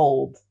being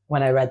told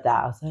when I read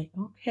that. I was like,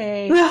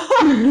 okay.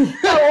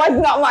 That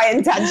was not my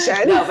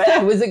intention. No, but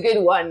it was a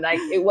good one. Like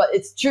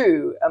it's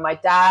true. My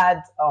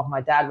dad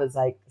was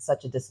like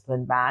such a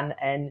disciplined man.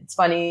 And it's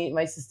funny,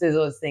 my sisters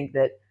always think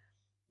that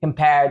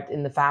compared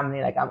in the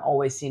family, like I'm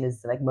always seen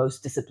as the like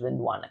most disciplined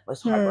one, like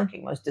most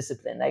hardworking, most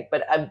disciplined. Like,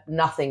 but I'm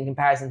nothing in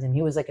comparison to him.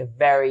 He was like a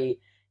very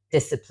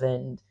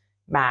disciplined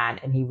man,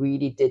 and he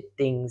really did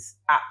things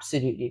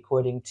absolutely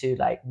according to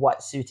like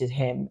what suited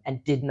him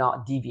and did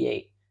not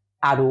deviate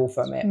at all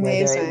from it.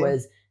 Amazing. Whether it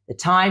was the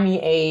time he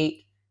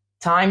ate,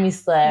 time he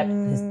slept,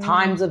 his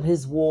times of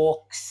his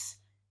walks,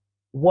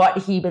 what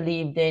he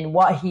believed in,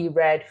 what he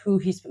read,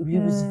 he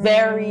was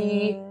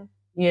very,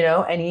 you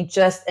know, and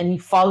he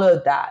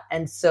followed that.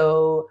 And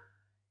so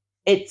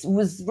it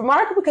was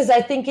remarkable because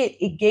I think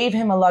it gave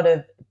him a lot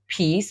of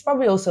peace,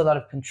 probably also a lot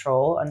of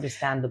control,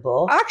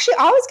 understandable. Actually,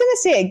 I was going to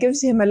say it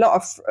gives him a lot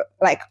of,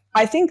 like,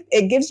 I think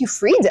it gives you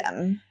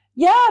freedom.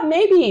 Yeah,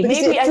 maybe. Because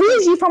it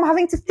frees you from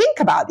having to think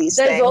about these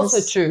things. That's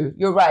also true.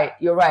 You're right.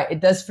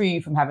 It does free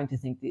you from having to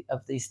think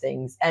of these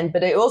things.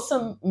 But it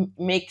also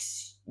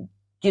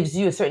gives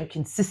you a certain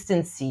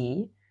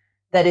consistency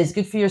that is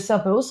good for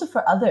yourself, but also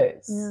for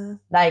others. Yeah.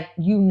 Like,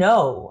 you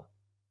know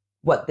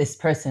what this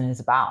person is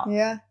about.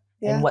 Yeah.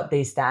 And what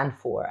they stand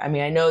for. I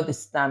mean, I know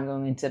this I'm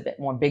going into a bit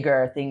more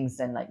bigger things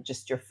than like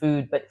just your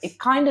food, but it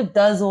kind of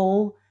does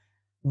all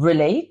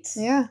relate.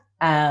 Yeah.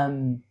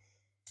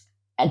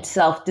 And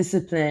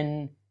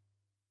self-discipline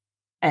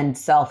and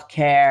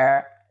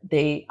self-care,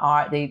 they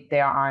are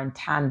in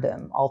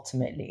tandem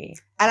ultimately.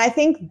 And I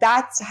think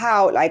that's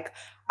how, like,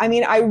 I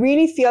mean, I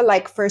really feel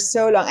like for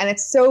so long, and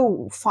it's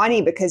so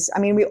funny because, I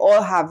mean, we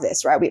all have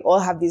this, right? We all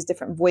have these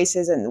different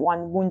voices, and the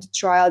one wounded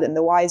child and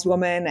the wise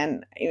woman.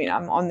 And, I mean,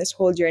 I'm on this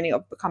whole journey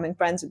of becoming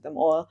friends with them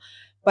all.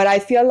 But I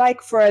feel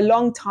like for a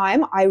long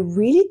time, I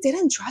really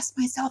didn't trust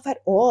myself at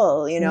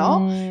all, you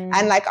know?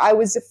 And like, I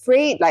was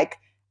afraid, like,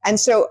 and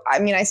so, I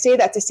mean, I say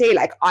that to say,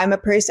 like, I'm the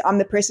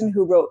person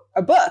who wrote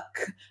a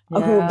book,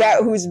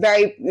 who's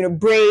very, you know,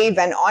 brave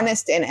and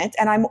honest in it.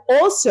 And I'm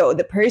also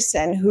the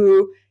person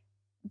who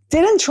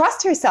didn't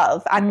trust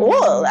herself at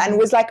all and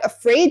was like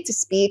afraid to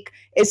speak,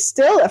 is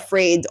still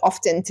afraid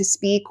often to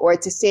speak or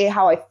to say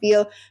how I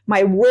feel.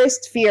 My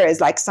worst fear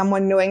is like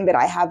someone knowing that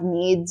I have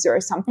needs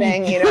or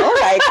something, you know,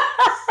 like.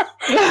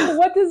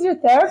 What does your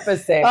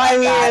therapist say? I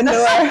mean,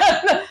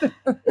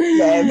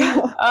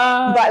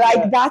 but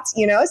like that's,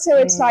 you know, so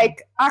it's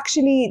like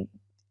actually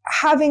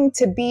having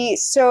to be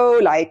so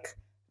like,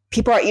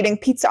 people are eating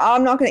pizza.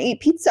 I'm not going to eat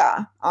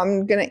pizza.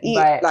 I'm going to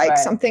eat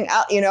something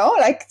else, you know,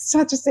 like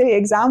such a silly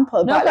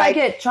example. No, but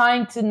like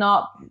trying to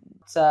not...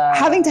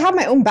 having to have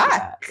my own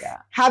back,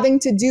 having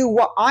to do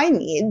what I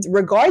need,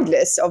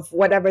 regardless of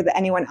whatever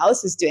anyone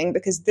else is doing,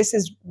 because this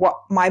is what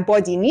my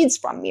body needs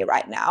from me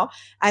right now.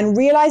 And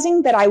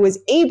realizing that I was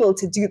able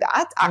to do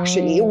that,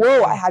 actually,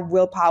 I had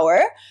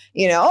willpower,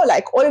 you know,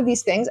 like all of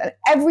these things. And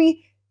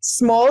every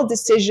small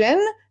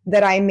decision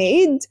that I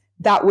made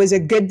that was a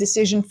good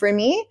decision for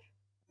me,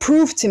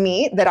 proved to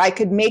me that I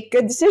could make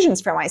good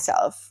decisions for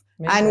myself.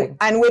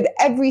 And with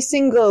every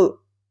single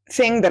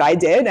thing that I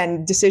did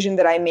and decision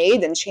that I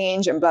made and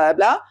change and blah,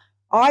 blah, blah,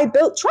 I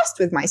built trust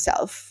with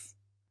myself.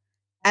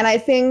 And I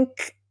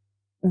think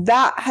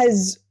that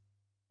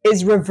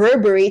is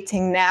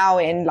reverberating now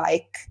in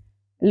like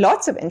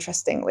lots of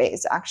interesting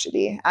ways,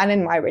 actually. And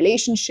in my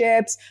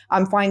relationships,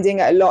 I'm finding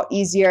it a lot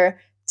easier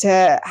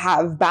to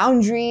have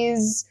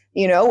boundaries,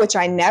 you know, which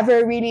I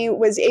never really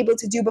was able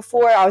to do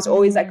before. I was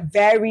always like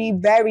very,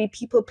 very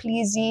people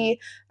pleasy,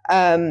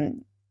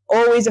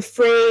 always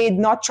afraid,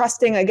 not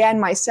trusting again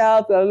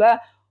myself, blah, blah, blah,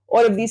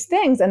 all of these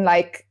things. And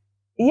like,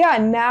 yeah,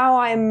 now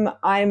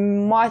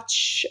I'm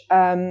much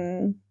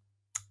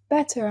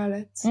better at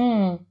it. It's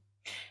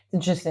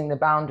interesting. The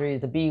boundary,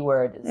 the B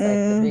word is like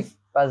the big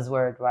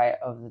buzzword, right,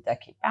 of the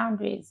decade,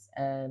 boundaries.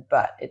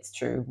 But it's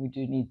true, we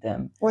do need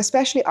them. Well,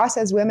 especially us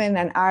as women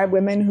and Arab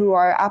women who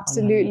are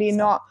absolutely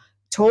not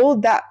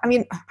told that. I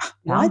mean,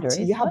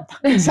 boundaries? What?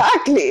 Yeah,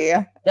 exactly.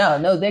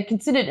 No, they're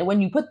considered, when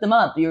you put them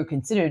up, you're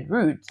considered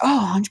rude.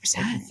 Oh, 100%.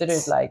 They're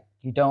considered like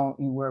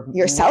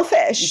you're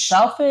selfish. You're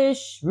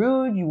selfish,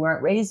 rude, you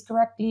weren't raised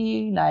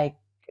correctly. Like,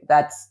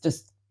 that's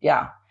just,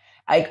 yeah.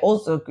 I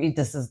also agree,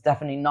 this is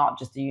definitely not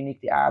just a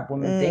uniquely Arab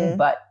woman thing,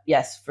 but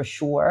yes, for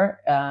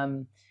sure.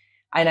 And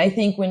I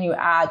think when you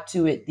add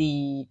to it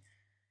the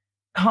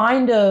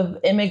kind of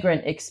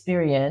immigrant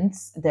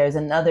experience, there's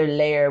another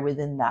layer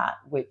within that,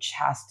 which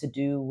has to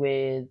do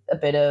with a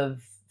bit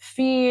of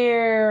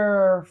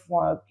fear,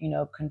 for, you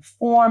know,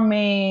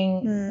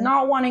 conforming,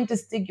 not wanting to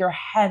stick your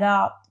head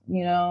up,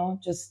 you know,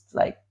 just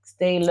like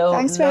stay low.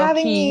 Thanks for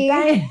having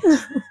me.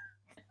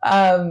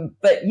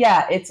 But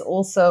yeah, it's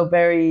also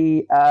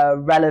very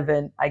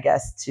relevant, I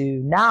guess,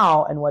 to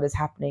now and what is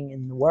happening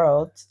in the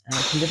world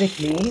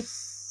politically.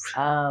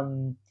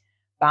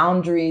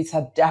 Boundaries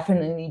have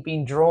definitely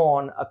been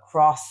drawn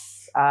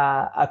across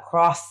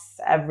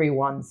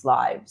everyone's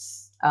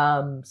lives.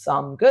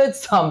 Some good,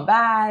 some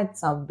bad,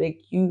 some big,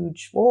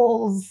 huge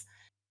walls.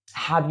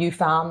 Have you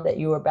found that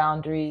your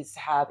boundaries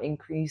have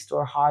increased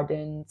or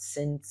hardened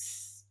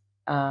since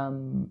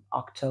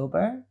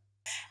October?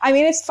 I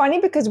mean, it's funny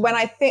because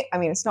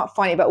it's not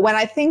funny, but when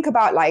I think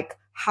about like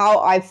how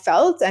I've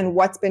felt and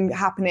what's been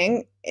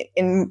happening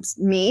in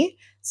me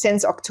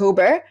since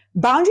October,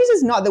 boundaries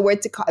is not the word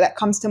that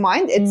comes to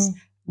mind.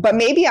 But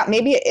maybe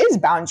it is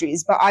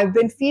boundaries, but I've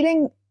been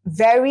feeling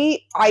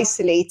very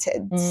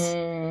isolated.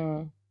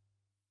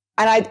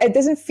 And it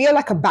doesn't feel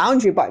like a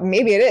boundary, but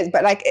maybe it is.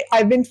 But like,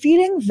 I've been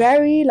feeling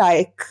very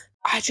like,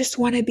 I just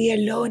want to be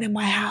alone in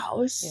my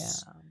house.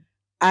 Yeah.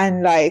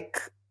 And like,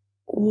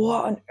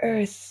 what on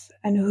earth?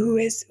 And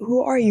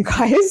who are you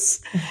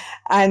guys?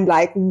 And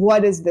like,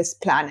 what is this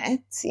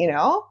planet? You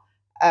know,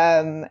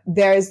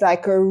 there's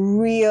like a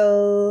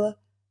real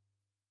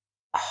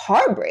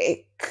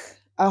heartbreak,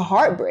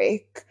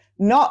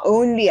 not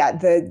only at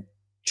the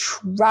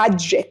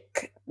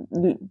tragic,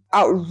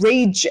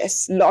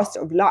 outrageous loss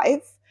of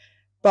life,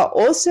 but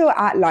also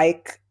at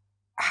like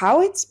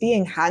how it's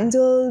being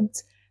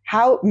mishandled,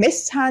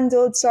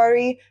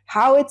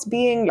 how it's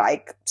being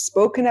like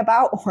spoken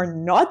about or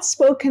not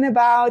spoken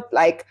about.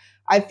 Like,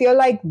 I feel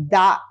like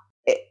that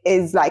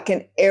is like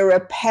an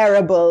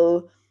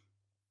irreparable,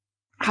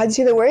 how do you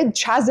say the word?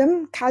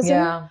 Chasm?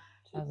 Yeah.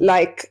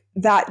 Like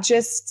that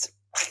just,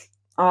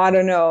 I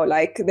don't know,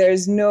 like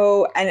there's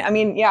no, and I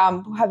mean, yeah,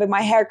 I'm having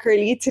my hair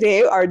curly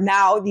today or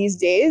now these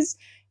days.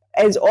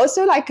 Is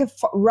also like a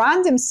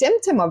random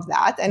symptom of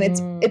that. And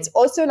it's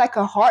also like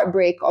a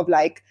heartbreak of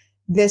like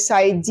this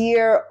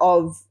idea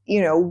of,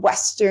 you know,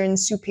 Western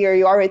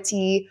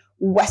superiority,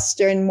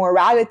 Western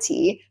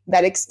morality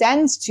that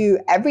extends to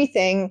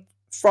everything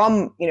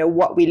from, you know,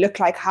 what we look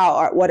like,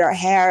 what our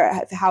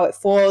hair, how it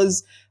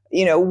falls,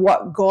 you know,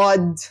 what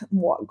God,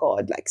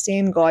 like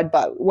same God,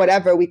 but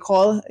whatever we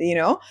call, you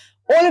know,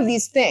 all of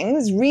these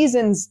things,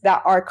 reasons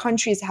that our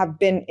countries have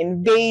been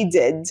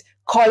invaded,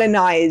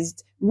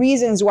 colonized,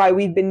 reasons why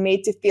we've been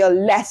made to feel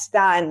less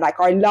than, like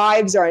our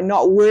lives are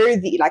not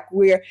worthy, like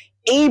we're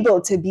able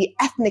to be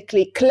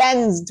ethnically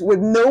cleansed with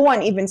no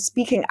one even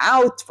speaking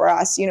out for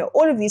us, you know,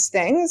 all of these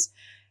things.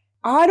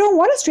 I don't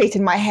want to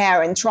straighten my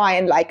hair and try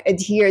and like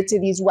adhere to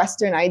these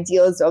Western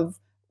ideals of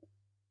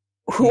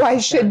who I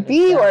should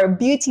be or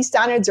beauty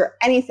standards or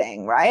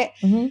anything, right?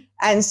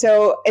 And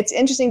so it's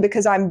interesting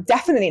because I'm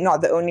definitely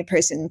not the only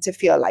person to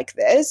feel like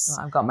this.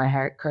 Well, I've got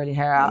my curly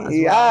hair out as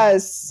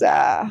yes.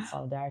 well.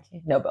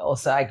 Solidarity. No, but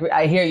also I agree.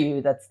 I hear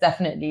you. That's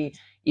definitely,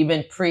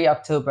 even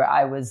pre-October,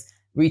 I was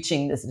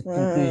reaching this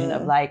conclusion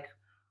of like,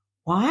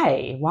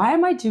 why? Why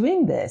am I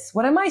doing this?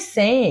 What am I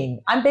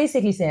saying? I'm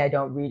basically saying I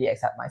don't really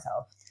accept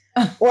myself.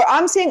 Or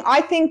I'm saying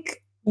I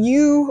think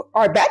you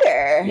are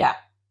better. Yeah.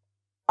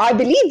 I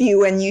believe you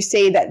when you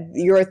say that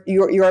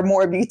you're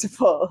more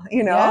beautiful,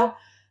 you know?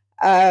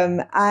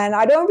 Yeah. And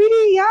I don't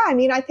really, I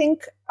mean, I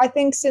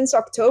think since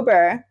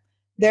October,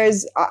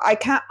 I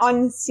can't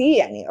unsee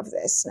any of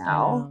this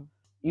now.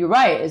 You're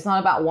right. It's not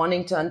about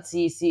wanting to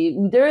unsee. See,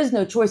 there is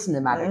no choice in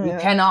the matter. You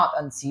cannot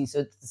unsee. So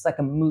it's like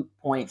a moot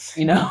point,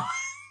 you know?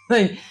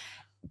 Like,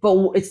 but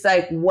it's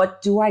like,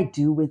 what do I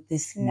do with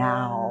this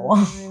now?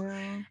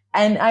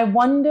 And I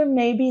wonder,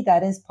 maybe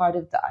that is part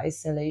of the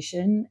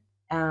isolation.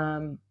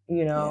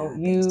 You know,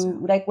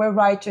 like we're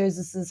writers,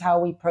 this is how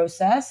we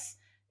process,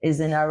 is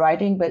in our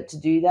writing. But to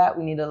do that,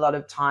 we need a lot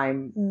of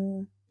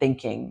time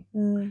thinking.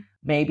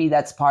 Maybe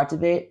that's part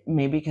of it.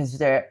 Maybe because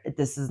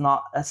this is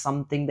not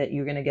something that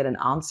you're going to get an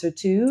answer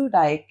to,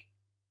 like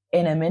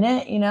in a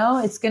minute, you know,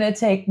 it's going to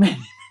take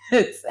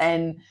minutes.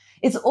 And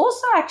it's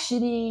also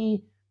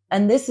actually,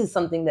 and this is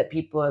something that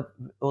people have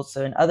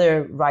also, and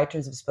other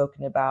writers have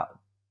spoken about,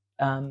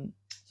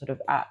 sort of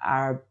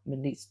our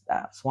Middle East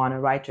Swana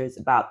writers,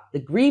 about the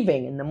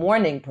grieving and the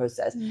mourning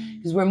process.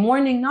 Because we're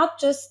mourning not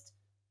just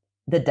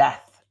the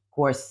death, of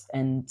course,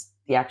 and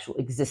the actual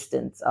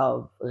existence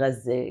of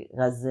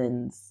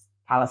Ghazans,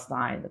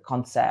 Palestine, the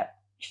concept,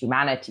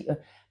 humanity,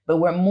 but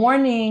we're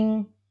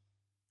mourning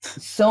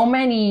so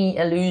many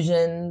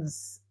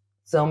illusions,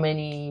 so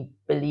many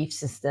belief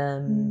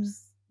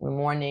systems. We're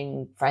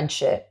mourning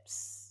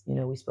friendships. You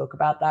know, we spoke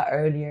about that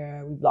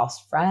earlier. We've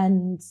lost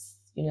friends,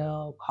 you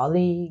know,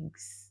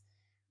 colleagues.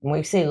 When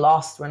we say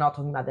lost, we're not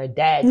talking about they're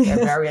dead.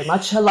 They're very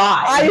much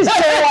alive. I just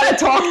don't want to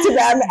talk to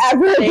them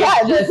ever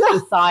again. They just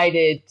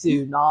decided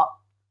to not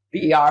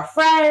be our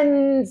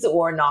friends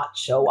or not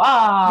show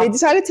up. They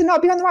decided to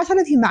not be on the right side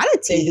of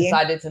humanity. They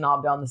decided to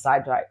not be on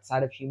the right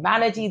side of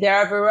humanity. There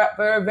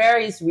are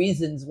various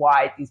reasons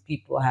why these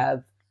people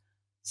have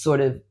sort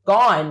of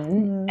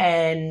gone.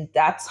 And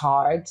that's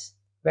hard,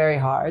 very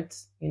hard.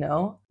 You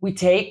know, we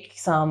take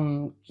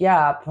some,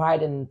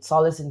 pride and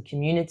solace in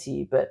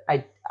community, but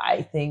I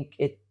think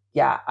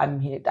I'm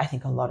here. I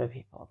think a lot of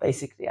people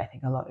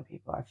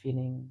are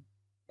feeling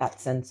that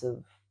sense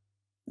of.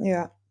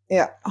 Yeah,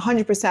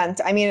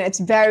 100%. I mean, it's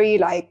very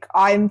like,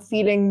 I'm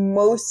feeling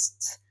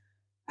most,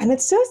 and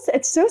it's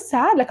so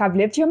sad. Like, I've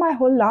lived here my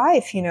whole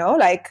life, you know,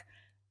 like,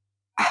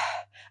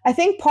 I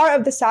think part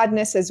of the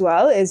sadness as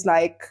well is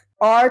like,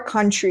 our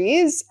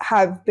countries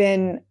have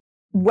been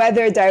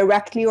whether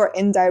directly or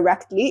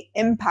indirectly,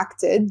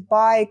 impacted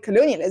by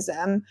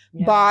colonialism,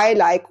 by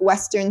like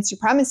Western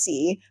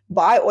supremacy,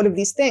 by all of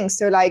these things.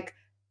 So like,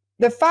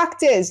 the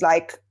fact is,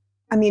 like,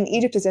 I mean,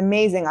 Egypt is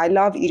amazing. I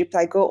love Egypt.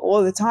 I go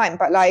all the time.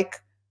 But like,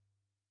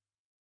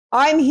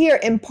 I'm here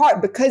in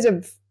part because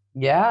of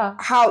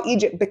how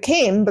Egypt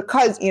became,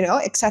 because, you know,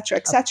 et cetera,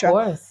 et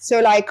cetera.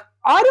 So like,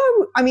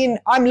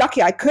 I'm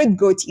lucky I could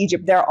go to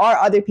Egypt. There are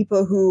other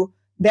people who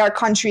their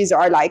countries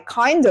are like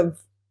kind of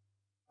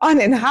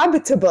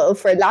uninhabitable,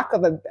 for lack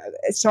of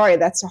sorry,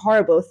 that's a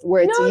horrible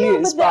word to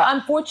use. But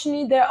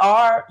unfortunately, there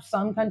are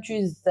some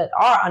countries that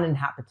are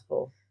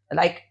uninhabitable.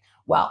 Like,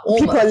 well,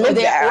 almost. People live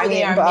there. Or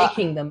they are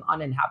making them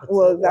uninhabitable.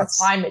 Well, that's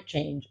climate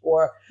change,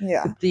 or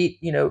complete,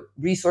 you know,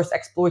 resource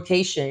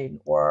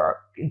exploitation, or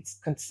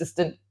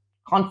consistent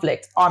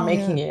conflict are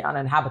making it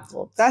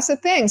uninhabitable. That's the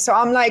thing. So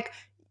I'm like,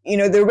 you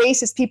know, the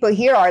racist people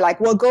here are like,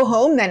 well, go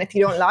home then if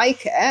you don't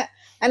like it.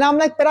 And I'm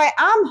like, but I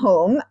am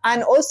home,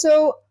 and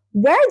also,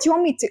 where do you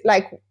want me to,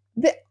 like,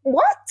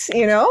 what,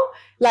 you know,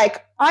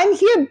 like, I'm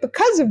here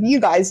because of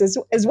you guys as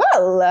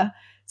well.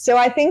 So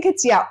I think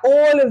it's,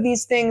 all of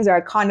these things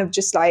are kind of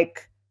just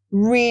like,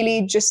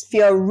 really just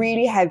feel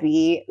really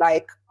heavy.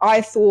 Like,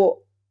 I thought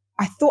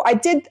I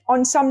did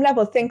on some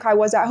level think I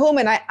was at home,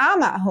 and I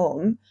am at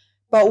home,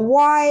 but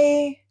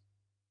why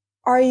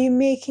are you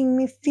making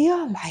me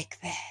feel like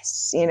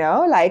this? You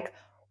know, like,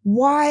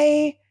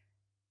 why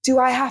do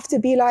I have to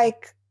be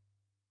like,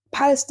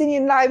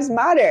 Palestinian lives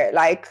matter?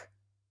 Like,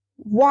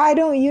 why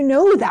don't you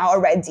know that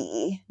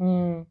already?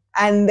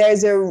 And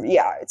there's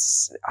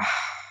it's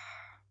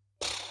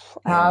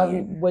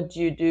what do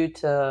you do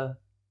to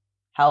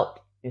help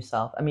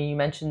yourself? I mean, you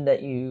mentioned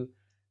that you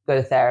go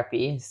to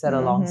therapy instead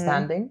of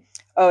long-standing.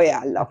 Oh yeah,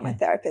 I love my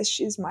therapist.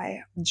 She's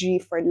my G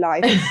for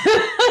life.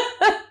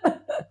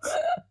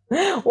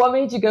 What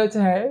made you go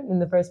to her in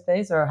the first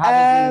place, or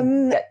how did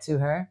you get to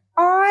her?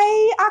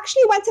 I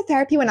actually went to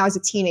therapy when I was a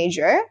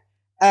teenager.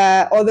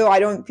 Although I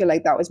don't feel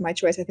like that was my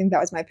choice. I think that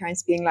was my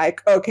parents being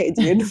like, okay,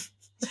 dude.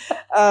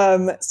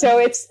 So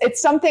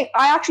it's something,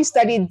 I actually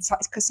studied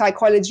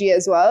psychology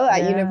as well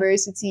at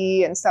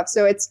university and stuff.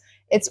 So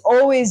it's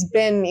always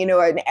been, you know,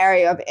 an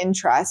area of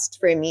interest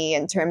for me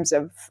in terms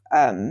of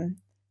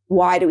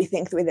why do we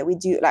think the way that we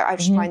do. Like, I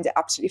just find it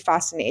absolutely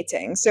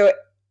fascinating. So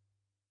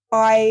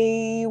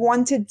I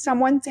wanted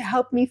someone to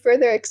help me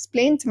further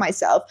explain to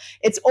myself.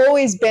 It's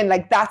always been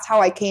like, that's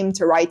how I came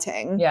to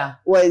writing.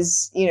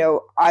 Was, you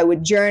know, I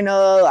would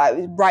journal, I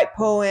would write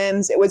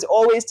poems. It was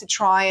always to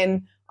try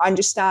and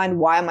understand,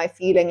 why am I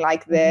feeling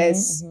like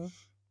this?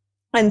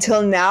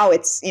 Until now,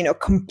 it's, you know,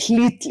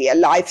 completely a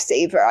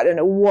lifesaver. I don't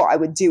know what I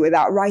would do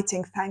without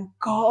writing. Thank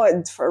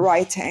God for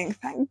writing.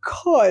 Thank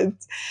God.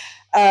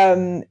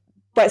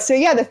 But so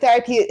the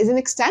therapy is an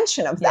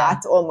extension of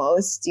that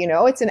almost, you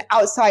know, it's an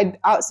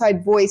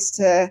outside voice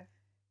to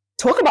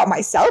talk about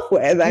myself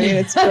with. I mean,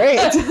 it's great.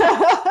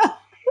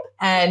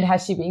 And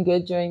has she been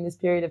good during this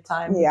period of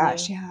time? Yeah,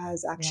 she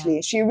has actually.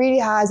 Yeah. She really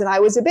has. And I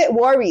was a bit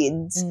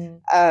worried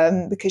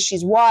because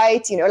she's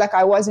white, you know, like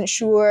I wasn't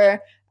sure.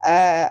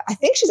 I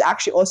think she's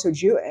actually also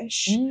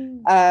Jewish.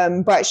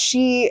 But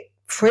she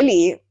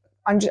fully,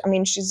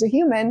 she's a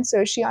human,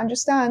 so she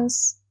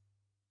understands.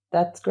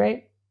 That's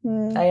great.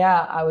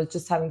 I was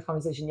just having a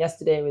conversation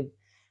yesterday with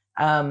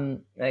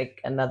like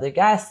another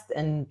guest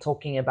and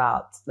talking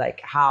about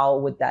like how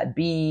would that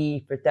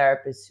be for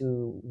therapists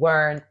who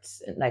weren't,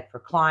 like for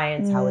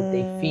clients, how would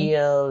they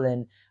feel?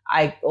 And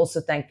I also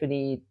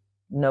thankfully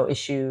no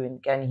issue in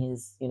getting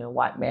his, you know,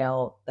 white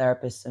male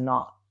therapists and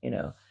not, you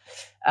know,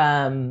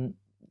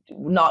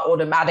 not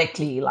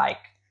automatically like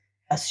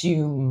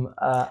assume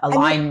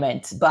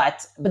alignment,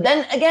 but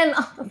then again,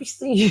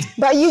 obviously,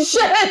 but you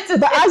should.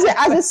 But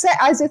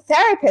as a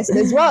therapist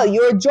as well,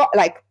 your job,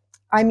 like,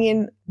 I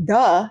mean,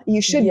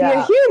 you should be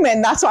a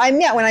human. That's what I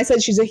meant when I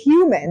said she's a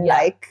human. Yeah,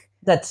 like,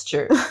 that's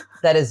true.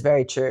 That is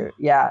very true.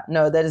 Yeah,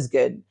 no, that is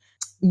good.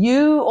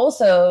 You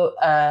also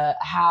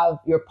have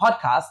your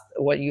podcast.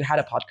 You had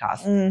a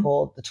podcast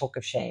called The Talk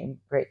of Shame.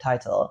 Great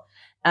title,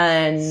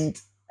 and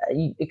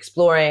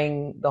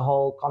exploring the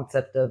whole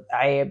concept of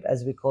aib,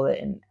 as we call it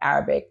in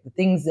Arabic, the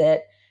things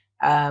that,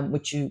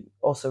 which you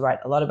also write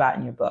a lot about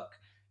in your book,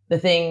 the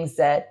things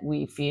that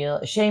we feel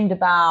ashamed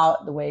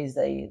about, the ways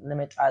they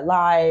limit our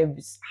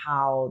lives,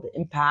 how the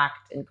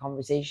impact in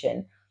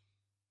conversation.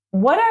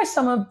 What are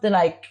some of the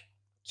like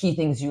key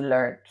things you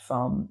learned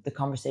from the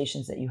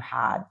conversations that you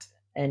had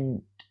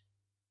and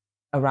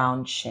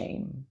around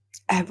shame?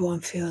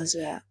 Everyone feels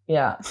it.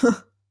 Yeah.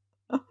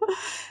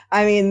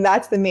 I mean,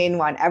 that's the main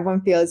one.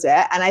 Everyone feels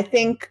it. And I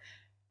think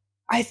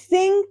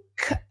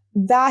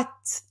that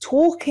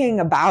talking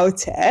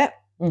about it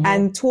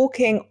and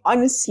talking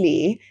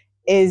honestly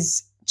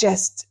is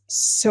just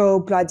so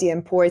bloody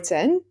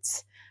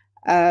important.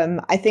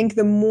 I think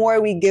the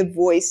more we give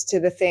voice to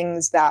the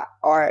things that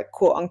are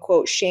quote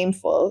unquote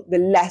shameful, the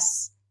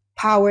less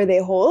power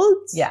they hold.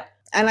 Yeah.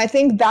 And I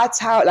think that's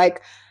how,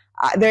 like,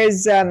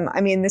 there's,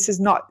 this is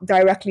not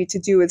directly to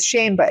do with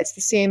shame, but it's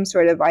the same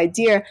sort of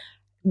idea.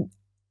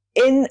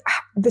 In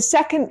the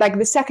second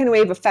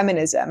wave of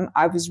feminism,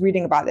 I was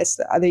reading about this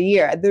the other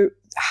year,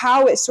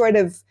 how it sort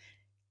of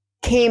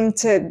came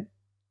to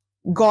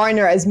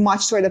garner as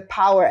much sort of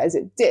power as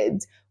it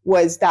did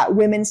was that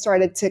women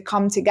started to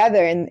come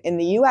together in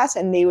the US,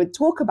 and they would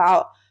talk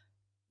about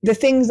the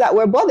things that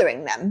were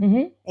bothering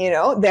them,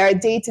 their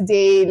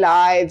day-to-day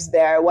lives,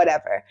 their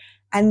whatever.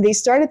 And they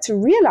started to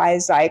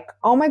realize like,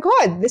 oh my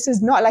God, this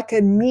is not like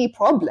a me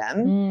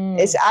problem.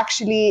 It's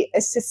actually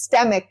a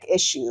systemic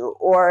issue,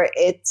 or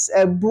it's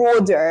a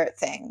broader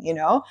thing,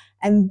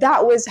 And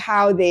that was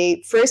how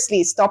they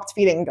firstly stopped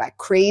feeling like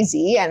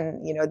crazy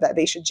and, that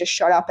they should just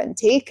shut up and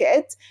take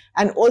it.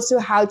 And also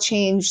how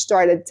change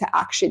started to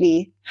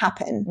actually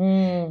happen.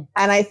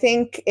 And I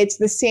think it's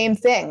the same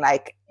thing.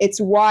 Like, it's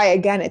why,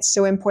 again, it's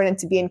so important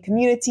to be in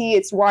community.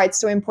 It's why it's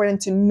so important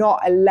to not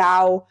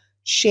allow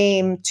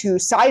shame to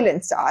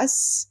silence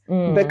us,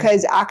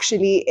 because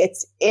actually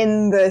it's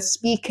in the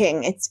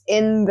speaking, it's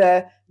in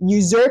the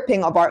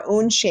usurping of our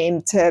own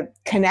shame to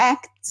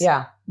connect,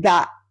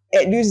 that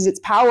it loses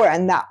its power.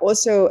 And that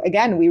also,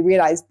 again, we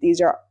realize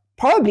these are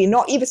probably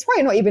not even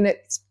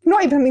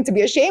something to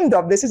be ashamed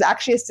of. This is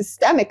actually a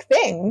systemic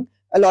thing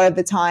a lot of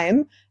the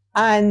time.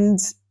 And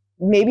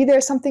maybe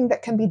there's something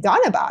that can be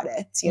done about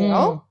it,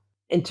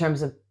 In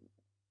terms of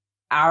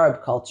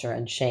Arab culture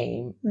and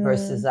shame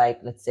versus like,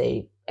 let's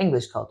say,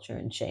 English culture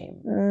and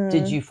shame.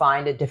 Did you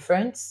find a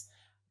difference?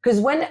 Because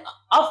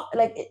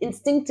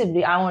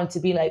instinctively I wanted to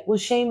be like, well,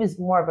 shame is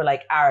more of a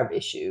like Arab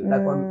issue,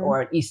 like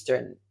or an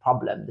Eastern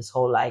problem. This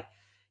whole like,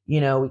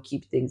 we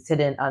keep things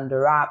hidden under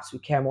wraps. We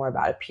care more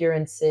about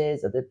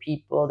appearances, other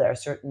people. There are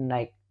certain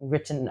like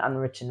written and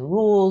unwritten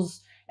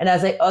rules. And I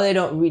was like, oh, they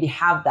don't really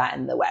have that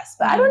in the West.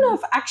 But I don't know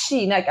if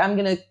actually, like, I'm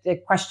going to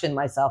question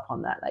myself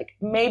on that. Like,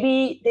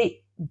 maybe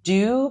they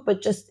do,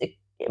 but just it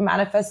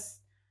manifests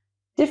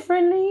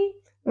differently.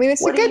 I mean,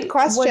 it's a good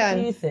question. What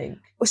do you think?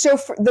 So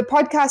for the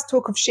podcast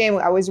Talk of Shame,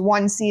 I was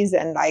one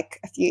season like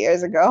a few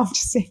years ago.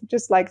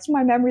 Just like,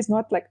 my memory's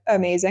not like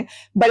amazing,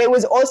 but it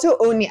was also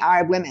only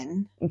Arab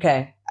women.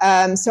 Okay.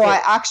 So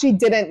I actually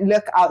didn't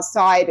look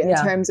outside in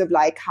terms of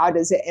like, how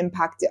does it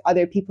impact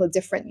other people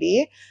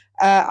differently?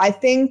 I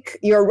think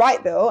you're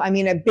right though. I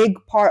mean, a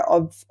big part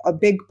of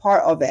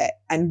it,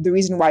 and the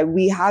reason why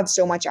we have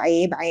so much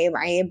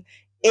aib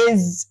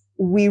is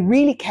we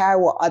really care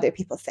what other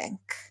people think.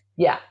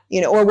 Yeah.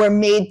 Or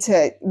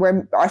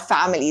where our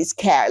families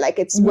care.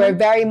 Like we're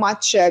very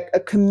much a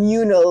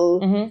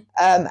communal,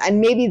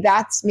 and maybe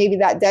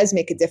that does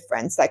make a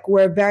difference. Like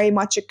we're very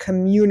much a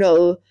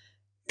communal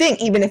thing,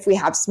 even if we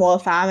have small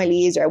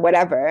families or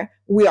whatever,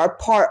 we are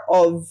part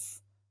of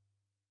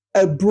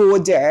a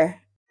broader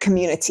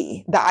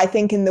community that I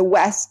think in the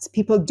West,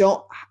 people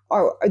don't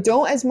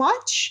as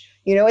much.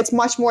 It's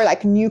much more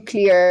like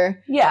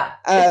nuclear. Yeah,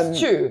 it's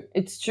true.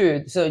 It's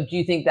true. So do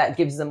you think that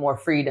gives them more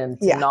freedom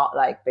to not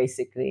like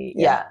basically,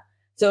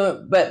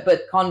 So,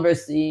 but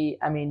conversely,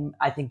 I mean,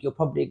 I think you'll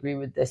probably agree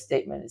with this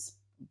statement. It's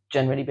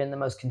generally been the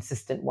most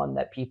consistent one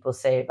that people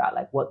say about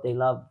like what they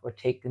love or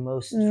take the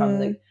most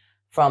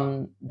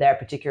from their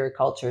particular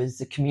culture is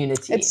the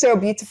community. It's so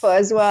beautiful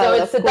as well.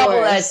 So it's a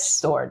double-edged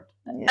sword.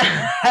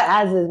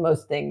 As is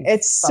most things.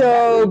 It's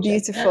so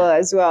beautiful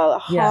as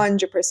well,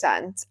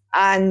 100%.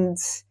 And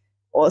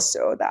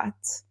also that.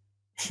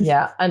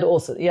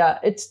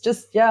 It's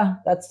just,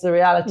 that's the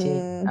reality.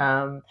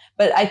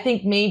 But I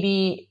think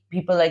maybe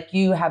people like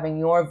you having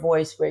your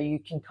voice where you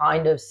can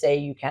kind of say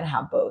you can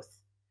have both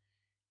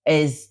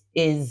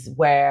is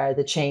where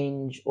the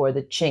change or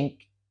the chink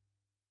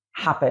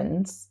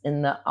happens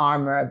in the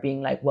armor of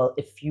being like, well,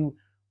 if you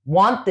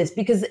want this,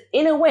 because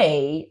in a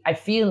way, I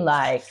feel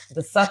like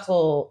the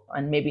subtle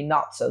and maybe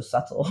not so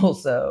subtle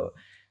also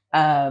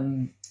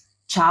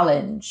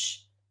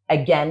challenge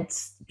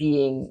against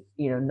being,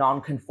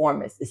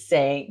 nonconformist is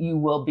saying you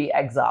will be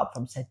exiled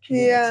from said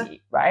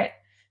community, right?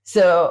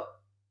 So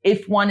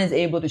if one is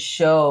able to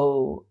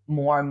show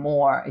more and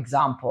more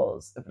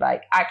examples of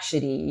like,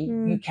 actually,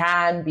 you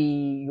can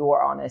be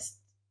your honest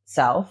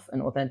self,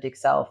 an authentic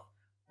self,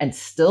 and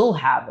still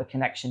have a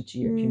connection to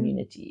your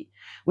community,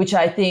 which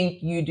I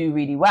think you do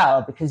really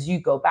well because you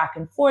go back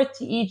and forth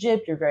to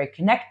Egypt. You're very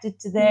connected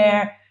to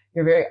there.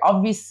 You're very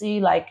obviously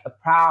like a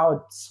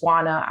proud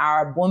Swana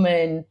Arab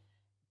woman,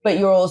 but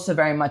you're also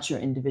very much your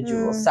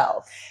individual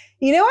self.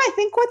 I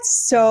think what's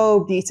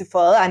so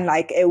beautiful and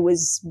like it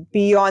was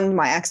beyond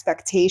my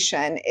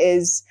expectation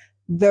is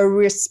the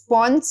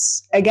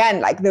response,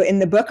 again, like in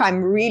the book,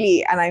 I'm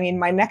really, and I mean,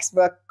 my next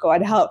book,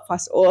 God help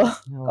us all.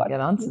 We'll get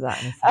onto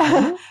that in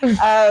a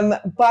second.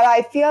 But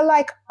I feel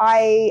like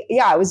I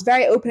was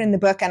very open in the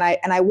book and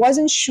I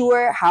wasn't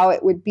sure how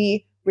it would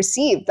be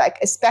received, like,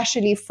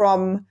 especially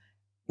from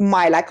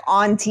my like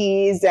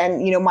aunties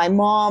and, my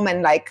mom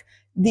and like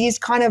these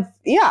kind of,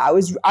 I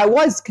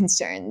was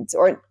concerned,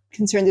 or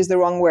concerned is the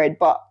wrong word,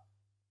 but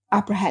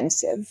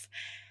apprehensive.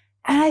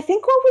 And I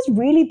think what was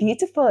really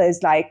beautiful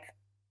is like,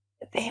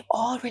 they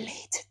all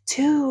related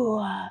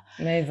too.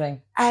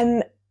 Amazing.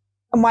 And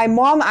my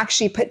mom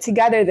actually put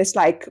together this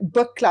like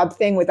book club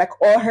thing with like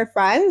all her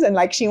friends, and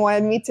like she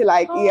wanted me to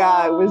like,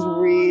 yeah, it was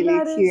really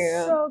that cute.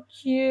 Is so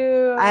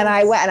cute. And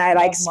I went and I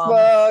like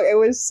spoke. It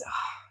was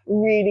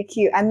really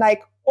cute. And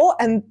like, oh,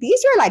 and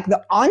these were like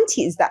the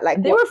aunties that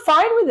like they were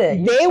fine with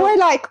it. They were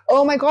like,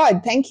 oh my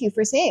God, thank you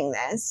for saying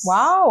this.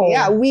 Wow.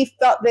 Yeah, we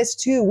felt this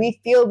too. We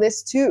feel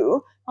this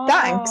too.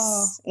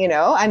 Thanks, you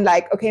know, and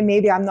like, okay,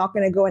 maybe I'm not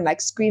going to go and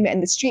like scream it in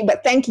the street,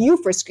 but thank you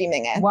for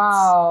screaming it.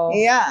 Wow.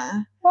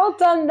 Yeah. Well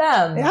done,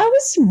 them. That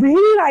was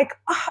really like,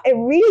 it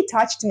really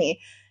touched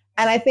me.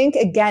 And I think,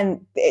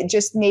 again, it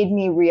just made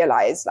me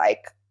realize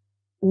like,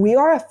 we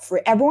are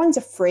afraid. Everyone's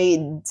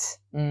afraid.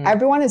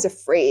 Everyone is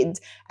afraid.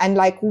 And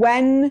like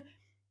when,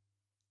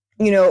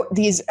 you know,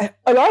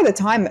 a lot of the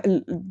time,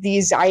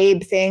 these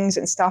Aib things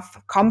and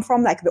stuff come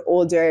from like the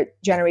older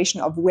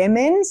generation of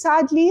women,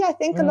 sadly, I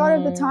think a lot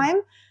of the time.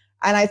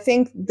 And I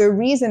think the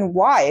reason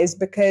why is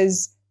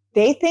because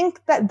they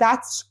think that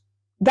that's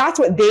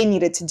what they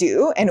needed to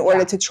do in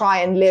order to try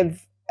and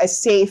live a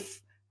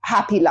safe,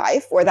 happy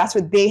life, or that's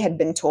what they had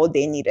been told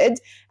they needed.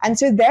 And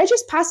so they're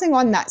just passing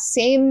on that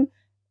same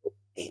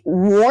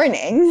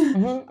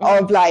warning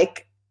of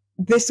like,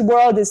 this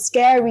world is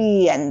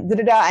scary and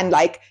da-da-da, and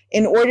like,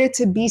 in order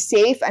to be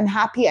safe and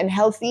happy and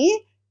healthy,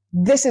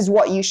 this is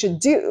what you should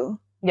do.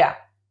 Yeah.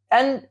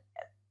 And,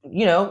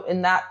 you know,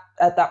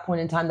 at that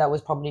point in time, that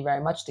was probably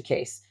very much the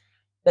case.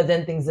 But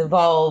then things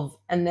evolve.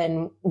 And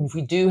then if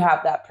we do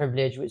have that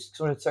privilege, which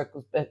sort of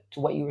circles back to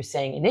what you were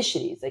saying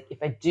initially, it's like,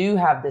 if I do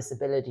have this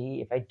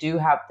ability, if I do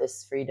have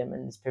this freedom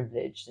and this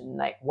privilege, then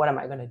like, what am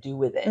I going to do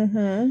with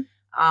it?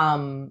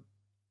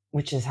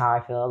 Which is how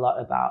I feel a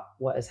lot about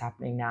what is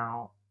happening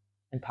now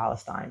in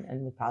Palestine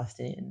and with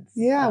Palestinians.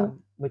 Yeah.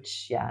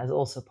 Which, is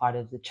also part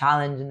of the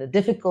challenge and the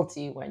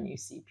difficulty when you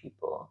see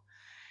people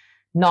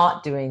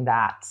not doing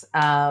that.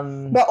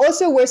 But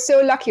also we're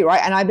so lucky, right?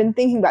 And I've been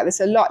thinking about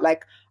this a lot.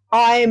 Like,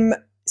 I'm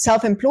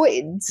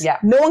self-employed. Yeah.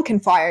 No one can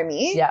fire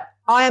me. Yeah.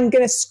 I am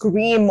going to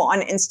scream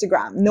on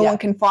Instagram. No one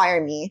can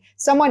fire me.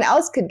 Someone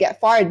else could get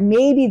fired.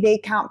 Maybe they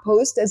can't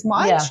post as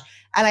much. Yeah.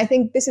 And I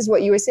think this is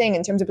what you were saying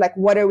in terms of like,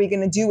 what are we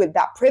going to do with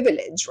that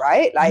privilege,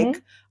 right?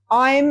 Like,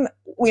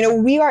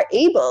 we are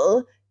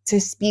able to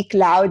speak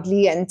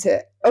loudly and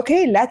to,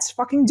 okay, let's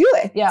fucking do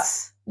it. Yeah,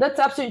 that's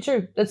absolutely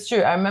true. That's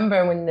true. I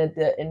remember when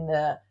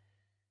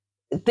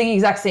thinking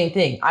exact same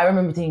thing. I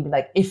remember thinking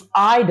like, if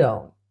I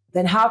don't,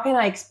 then how can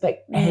I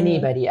expect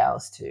anybody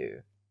else to?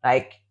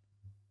 Like,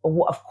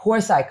 of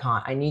course I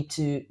can't. I need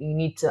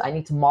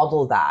to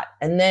model that.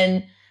 And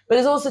then, but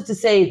it's also to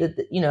say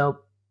that, you know,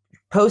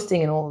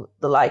 posting and all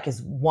the like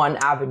is one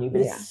avenue,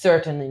 but it's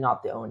certainly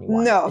not the only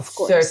one. No, of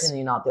course.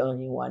 Certainly not the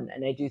only one.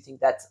 And I do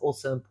think that's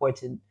also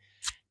important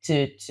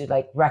to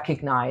like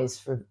recognize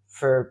for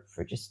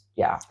just,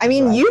 I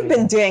mean, you've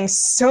been doing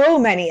so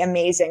many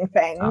amazing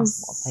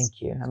things. Well, thank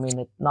you. I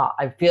mean,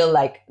 I feel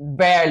like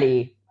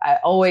I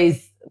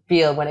always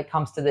feel when it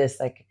comes to this,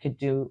 like I could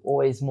do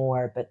always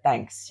more, but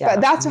thanks. Yeah.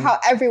 But that's how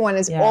everyone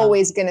is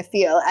always going to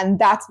feel. And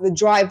that's the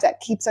drive that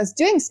keeps us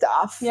doing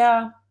stuff.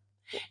 Yeah.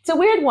 It's a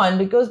weird one,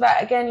 but it goes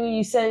back again when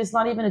you said it's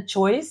not even a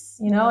choice,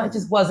 you know, it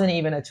just wasn't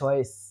even a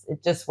choice.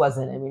 It just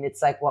wasn't. I mean,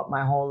 it's like what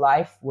my whole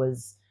life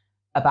was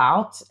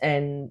about,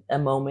 and a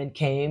moment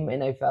came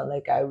and I felt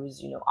like I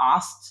was, you know,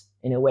 asked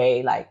in a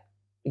way, like,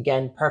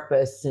 again,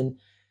 purpose and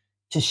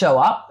to show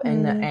up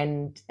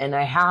and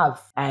I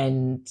have,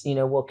 and, you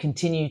know, will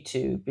continue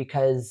to,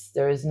 because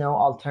there is no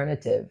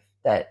alternative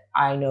that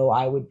I know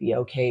I would be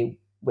okay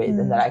with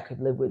and that I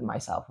could live with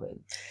myself with.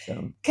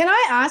 So, can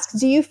I ask,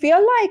 do you feel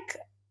like,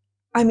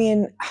 I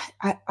mean,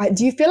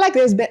 do you feel like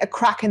there's been a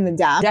crack in the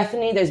dam?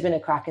 Definitely there's been a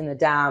crack in the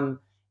dam.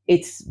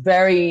 It's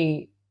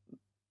very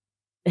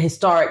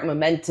historic,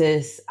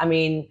 momentous. I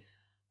mean,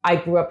 I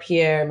grew up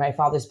here. My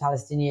father's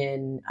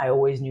Palestinian. I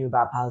always knew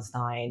about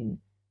Palestine.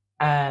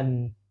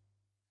 And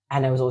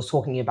I was always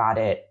talking about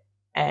it.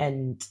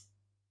 And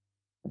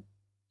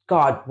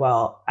God,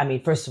 well, I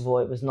mean, first of all,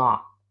 it was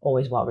not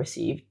always well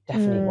received.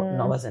 Definitely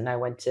wasn't. I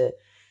went to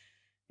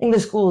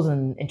English schools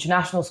and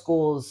international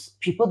schools.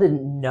 People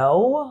didn't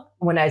know.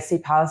 When I say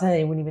Palestine,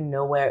 they wouldn't even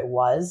know where it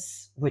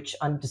was, which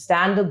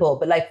understandable.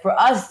 But like for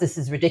us, this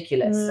is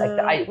ridiculous.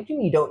 Like, what do you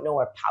mean you don't know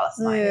where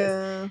Palestine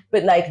is?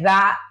 But like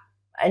that,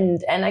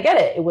 and I get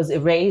it. It was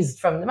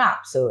erased from the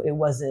map, so it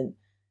wasn't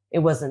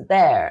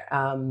there.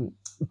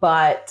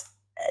 But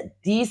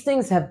these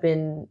things have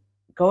been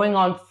going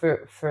on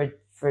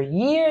for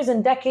years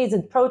and decades,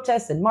 and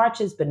protests and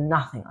marches, but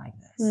nothing like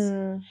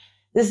this.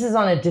 This is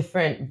on a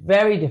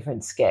very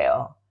different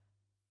scale.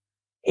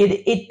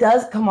 It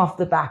does come off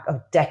the back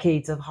of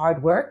decades of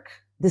hard work.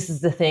 This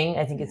is the thing.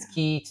 I think it's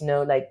key to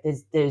know, like,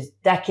 there's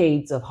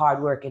decades of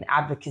hard work and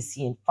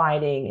advocacy and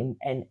fighting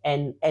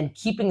and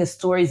keeping the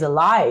stories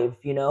alive,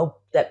 you know,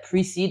 that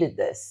preceded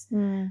this.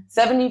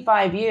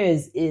 75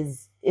 years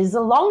is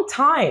a long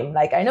time.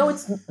 Like, I know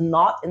it's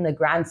not in the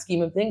grand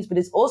scheme of things, but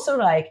it's also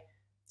like,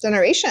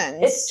 generations.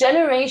 It's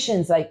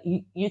generations. Like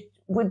you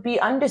would be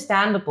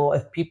understandable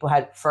if people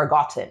had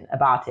forgotten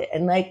about it.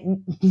 And like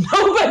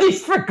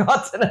nobody's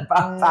forgotten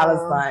about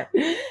Palestine.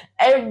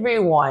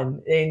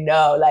 Everyone they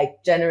know,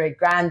 like generate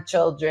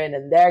grandchildren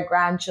and their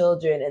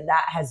grandchildren. And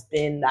that has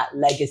been that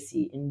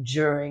legacy,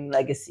 enduring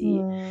legacy.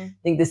 I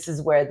think this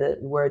is where the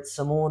word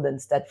samud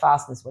and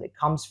steadfastness, what it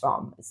comes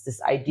from. It's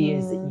this idea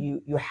is that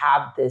you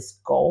have this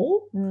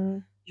goal,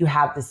 you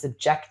have this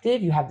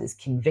objective, you have this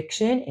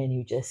conviction, and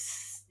you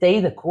just stay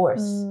the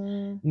course.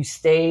 You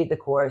stay the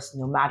course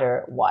no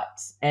matter what.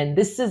 And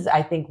this is,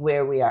 I think,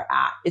 where we are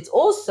at. It's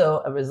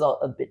also a result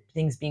of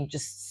things being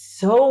just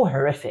so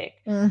horrific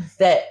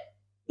that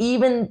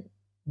even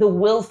the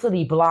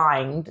willfully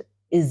blind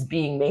is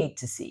being made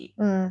to see.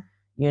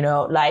 You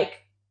know,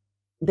 like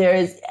there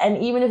is, and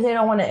even if they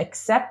don't want to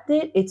accept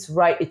it, it's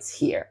right, it's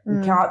here.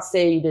 You can't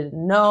say you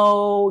didn't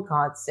know, you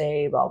can't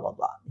say blah, blah,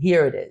 blah.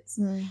 Here it is.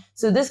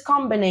 So this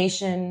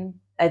combination,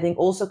 I think,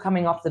 also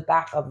coming off the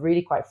back of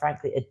really, quite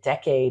frankly, a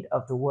decade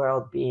of the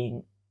world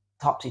being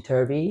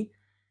topsy-turvy.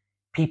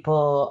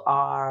 People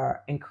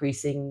are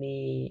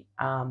increasingly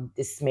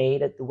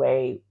dismayed at the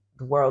way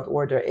the world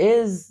order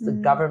is, the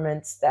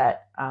governments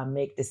that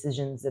make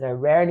decisions that are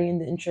rarely in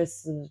the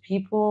interests of the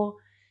people.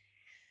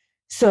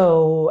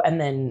 So I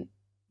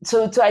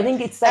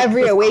think it's like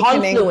every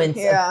awakening, confluence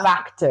of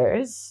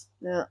factors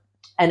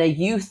and a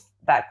youth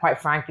that, quite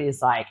frankly,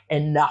 is like,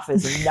 enough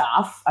is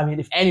enough. I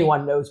mean, if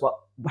anyone knows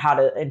how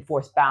to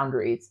enforce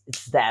boundaries,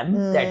 it's them.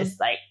 They're just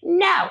like,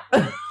 no.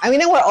 I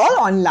mean, and we're all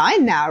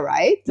online now,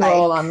 right? We're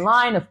all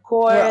online, of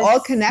course. We're all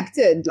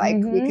connected. Like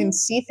we can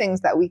see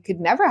things that we could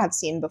never have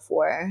seen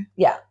before.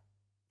 Yeah.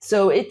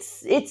 So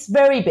it's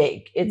very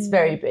big. It's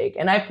very big.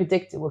 And I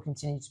predict it will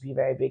continue to be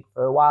very big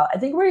for a while. I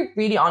think we're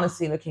really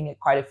honestly looking at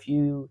quite a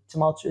few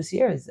tumultuous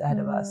years ahead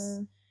of us.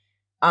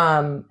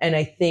 And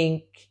I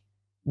think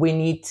we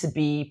need to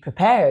be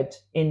prepared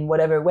in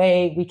whatever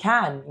way we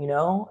can. You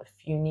know, if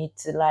you need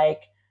to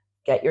like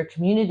get your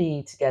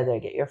community together,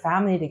 get your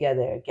family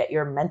together, get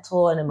your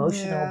mental and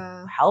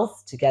emotional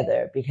health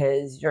together,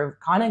 because you're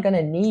kind of going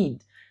to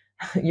need,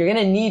 you're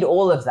going to need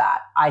all of that,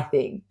 I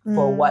think,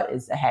 for what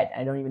is ahead.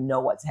 I don't even know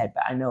what's ahead,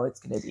 but I know it's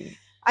going to be.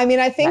 I mean,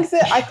 I think,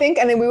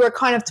 and then we were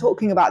kind of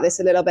talking about this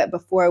a little bit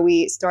before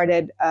we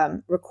started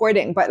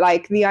recording, but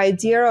like the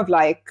idea of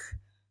like,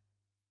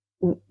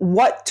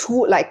 what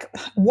tool, like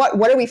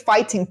what are we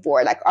fighting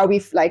for? Like, are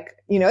we like,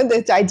 you know,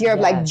 the idea of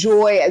like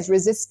joy as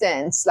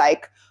resistance,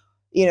 like,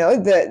 you know,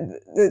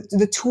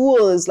 the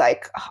tools,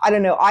 like, I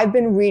don't know. I've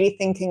been really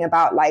thinking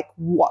about like,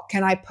 what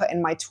can I put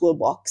in my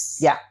toolbox?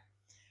 Yeah.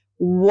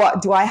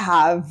 What do I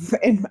have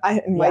in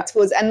my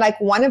tools? And like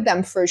one of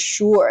them for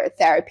sure,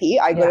 therapy.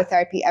 I go to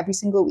therapy every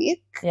single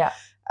week. Yeah.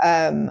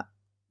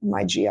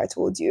 My G, I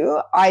told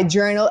you. I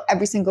journal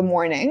every single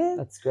morning.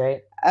 That's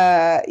great.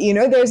 You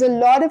know, there's a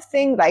lot of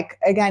things like,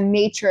 again,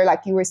 nature,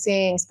 like you were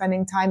saying,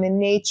 spending time in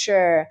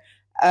nature,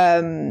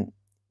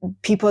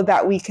 people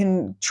that we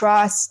can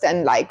trust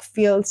and like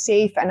feel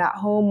safe and at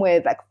home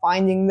with, like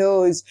finding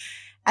those.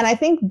 And I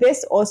think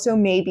this also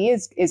maybe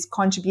is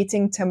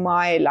contributing to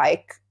my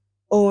like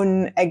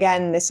own,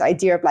 again, this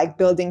idea of like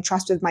building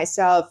trust with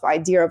myself,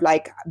 idea of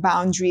like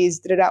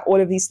boundaries,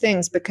 all of these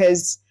things,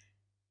 because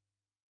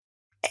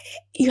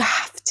you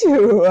have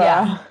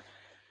to.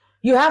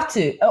 You have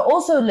to.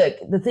 Also, look,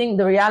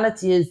 the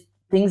reality is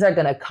things are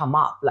going to come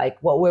up. Like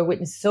what we're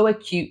witnessing, so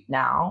acute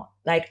now.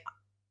 Like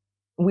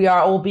we are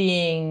all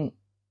being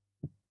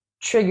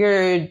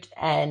triggered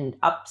and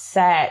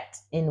upset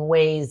in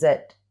ways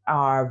that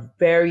are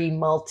very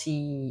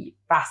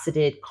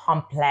multifaceted,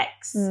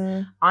 complex.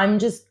 I'm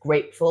just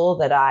grateful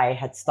that I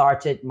had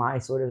started my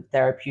sort of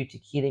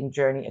therapeutic healing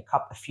journey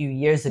a few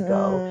years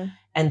ago.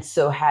 And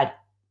so had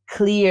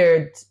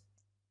cleared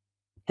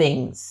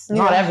things,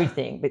 not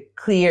everything, but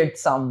cleared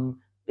some,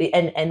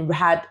 and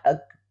had a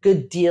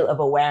good deal of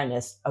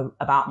awareness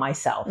about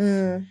myself.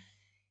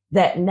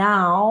 That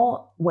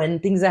now when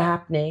things are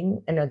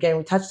happening, and again,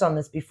 we touched on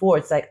this before,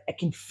 it's like, I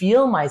can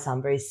feel myself.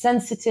 I'm very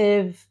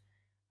sensitive.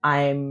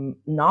 I'm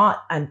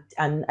not, and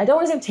I don't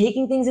want to say I'm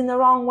taking things in the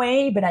wrong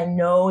way, but I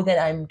know that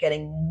I'm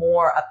getting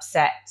more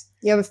upset.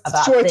 You have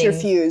a shorter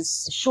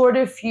fuse.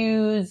 Shorter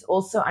fuse.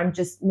 Also, I'm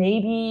just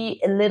maybe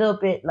a little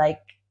bit like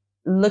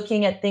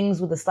looking at things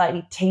with a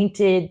slightly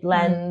tainted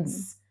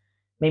lens.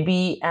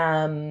 Maybe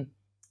certain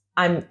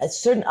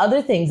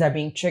other things are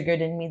being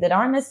triggered in me that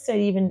aren't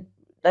necessarily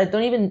that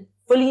don't even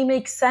fully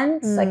make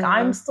sense. Like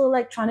I'm still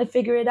like trying to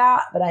figure it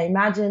out, but I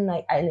imagine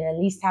like I at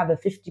least have a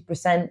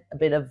 50% a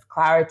bit of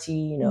clarity,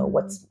 you know,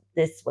 what's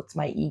this, what's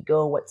my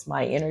ego, what's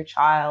my inner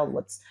child,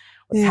 what's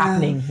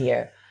happening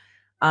here.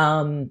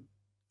 And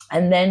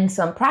then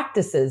some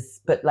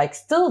practices, but like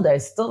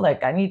there's still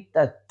like,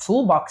 the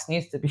toolbox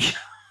needs to be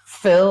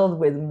filled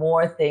with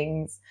more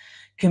things.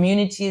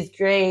 Community is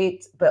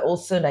great, but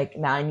also like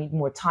now I need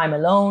more time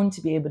alone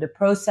to be able to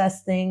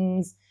process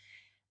things.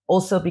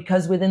 Also,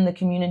 because within the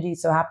community, it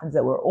so happens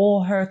that we're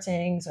all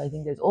hurting. So I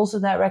think there's also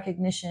that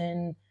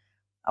recognition.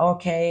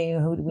 okay,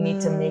 who do we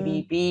need to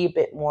maybe be a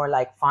bit more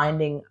like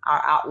finding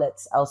our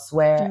outlets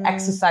elsewhere.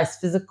 Exercise,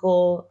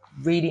 physical,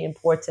 really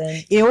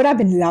important. You know what I've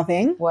been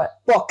loving? What?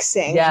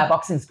 Boxing. Yeah,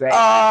 boxing's great.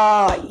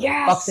 Oh,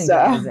 yes. Boxing's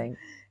amazing.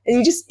 And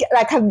you just get,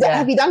 like,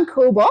 have you done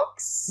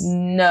co-box?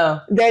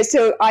 No.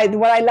 What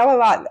I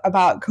love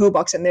about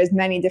co-box, and there's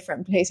many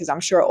different places, I'm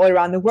sure, all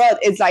around the world,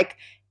 is like,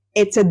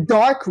 it's a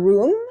dark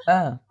room,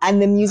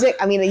 and the music,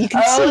 I mean, you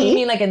can see. Oh, you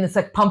mean like in this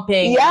like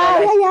pumping? Yeah.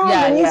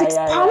 The music's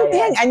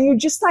pumping, and you're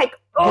just like,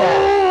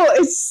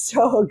 it's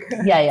so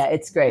good. Yeah,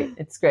 it's great.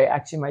 It's great.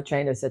 Actually, my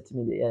trainer said to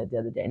me the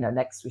other day, no,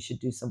 next we should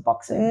do some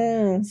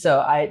boxing.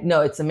 So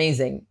it's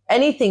amazing.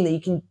 Anything that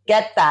you can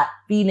get that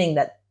feeling,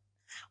 that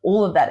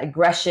all of that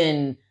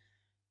aggression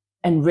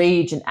and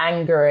rage and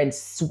anger and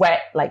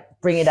sweat, like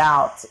bring it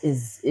out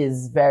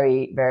is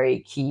very,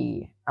 very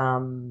key.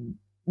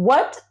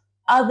 What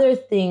other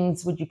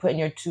things would you put in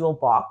your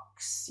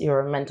toolbox,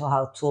 your mental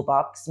health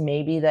toolbox,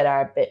 maybe that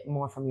are a bit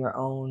more from your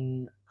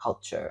own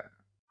culture?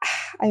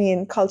 I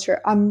mean,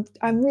 culture. I'm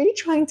really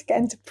trying to get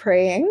into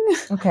praying.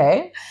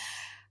 Okay.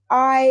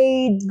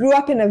 I grew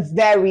up in a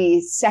very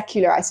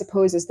secular, I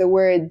suppose is the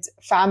word,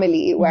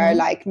 family where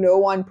like no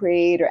one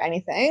prayed or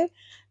anything.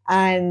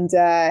 And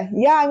I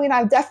mean,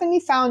 I've definitely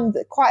found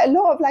quite a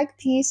lot of like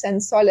peace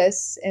and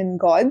solace in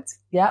God.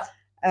 Yeah.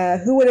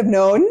 Who would have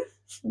known?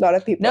 A lot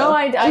of people. No,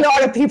 a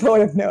lot of people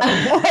would have known.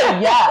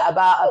 Yeah,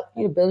 about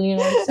a billion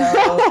or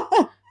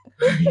so.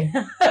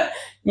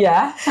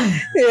 Yeah.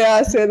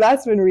 Yeah, so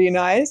that's been really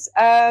nice.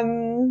 I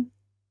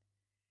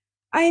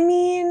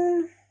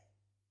mean,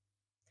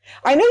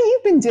 I know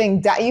you've been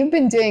doing that. You've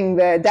been doing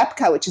the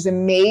Depka, which is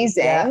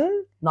amazing. Yeah.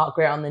 Not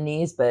great on the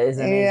knees, but it's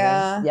amazing.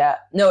 Yeah.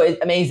 No, it's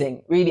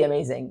amazing. Really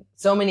amazing.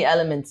 So many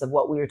elements of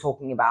what we were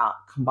talking about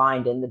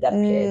combined in the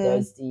Depka.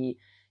 There's the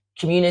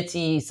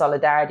community,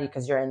 solidarity,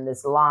 because you're in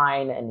this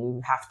line and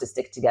you have to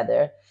stick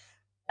together,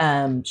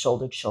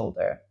 shoulder to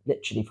shoulder,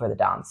 literally for the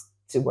dance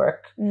to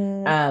work.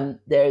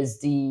 There's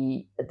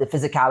the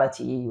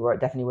physicality. We're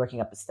definitely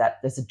working up a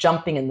step. There's the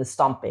jumping and the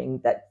stomping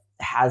that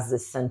has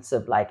this sense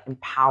of like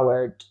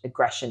empowered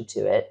aggression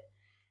to it.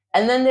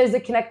 And then there's the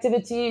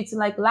connectivity to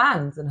like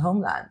lands and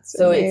homelands.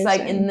 So it's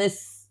like in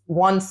this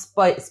one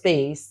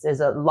space, there's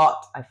a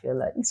lot, I feel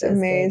like. It's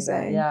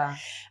amazing. Yeah.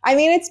 I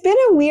mean, it's been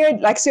a weird,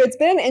 it's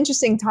been an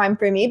interesting time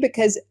for me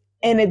because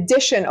in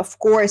addition, of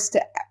course,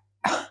 to,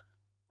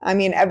 I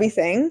mean,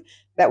 everything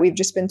that we've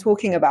just been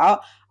talking about,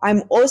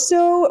 I'm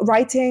also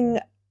writing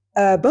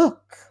a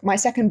book, my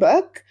second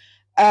book.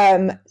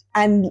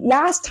 And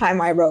last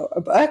time I wrote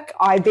a book,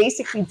 I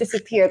basically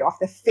disappeared off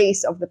the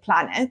face of the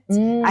planet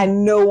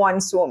and no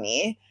one saw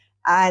me.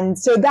 And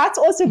so that's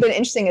also been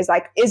interesting,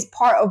 is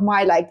part of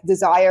my like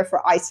desire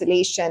for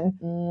isolation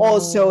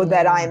also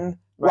that I'm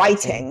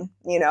writing,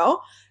 you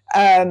know?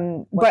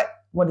 But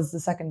what is the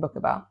second book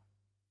about?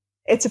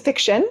 It's a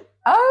fiction.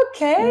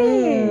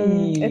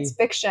 Okay. It's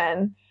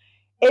fiction.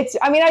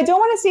 I mean, I don't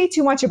want to say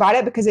too much about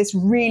it because it's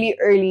really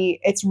early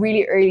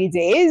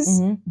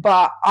days,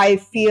 but I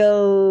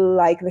feel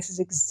like this is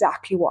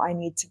exactly what I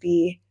need to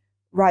be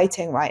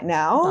writing right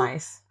now.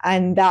 Nice.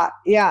 And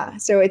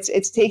so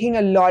it's taking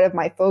a lot of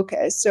my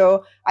focus.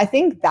 So I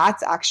think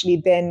that's actually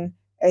been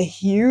a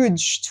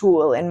huge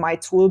tool in my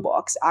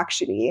toolbox,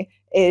 actually,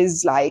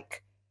 is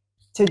like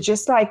to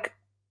just like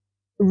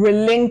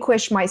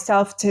relinquish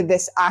myself to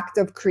this act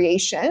of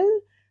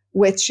creation,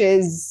 which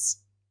is,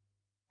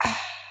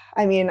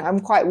 I mean, I'm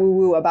quite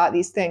woo-woo about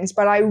these things,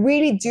 but I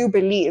really do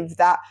believe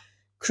that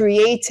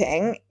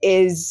creating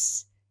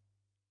is,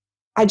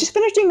 I just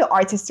finished doing The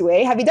Artist's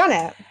Way. Have you done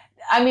it?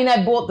 I mean,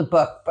 I bought the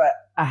book, but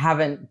I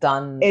haven't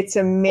done It's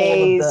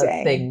amazing. all of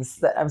the things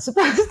that I'm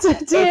supposed to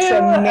do. It's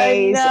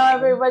amazing. I know,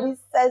 everybody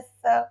says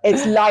so.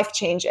 It's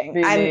life-changing.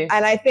 Really?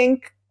 And I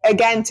think,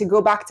 again, to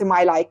go back to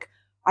my, like,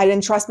 I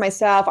didn't trust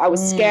myself, I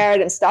was scared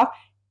and stuff.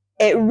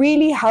 It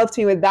really helped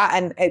me with that,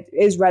 and it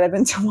is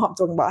relevant to what I'm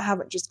talking about. I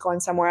haven't just gone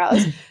somewhere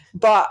else.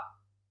 But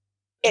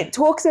it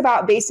talks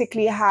about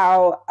basically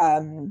how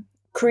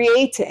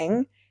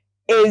creating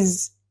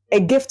is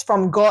a gift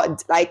from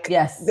God. Like,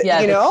 yes,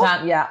 you know?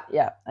 I get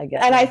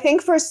it. And I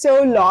think for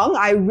so long,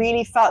 I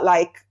really felt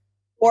like,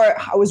 or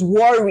I was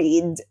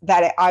worried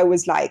that I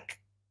was like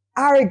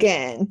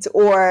arrogant,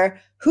 or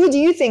who do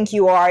you think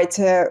you are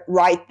to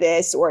write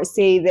this or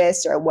say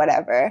this or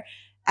whatever?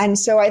 And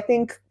so I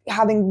think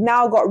having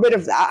now got rid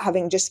of that,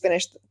 having just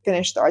finished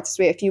The Artist's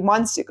Way a few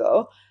months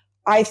ago,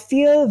 I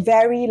feel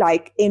very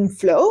like in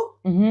flow.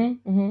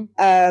 And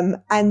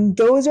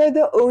those are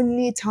the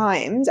only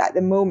times at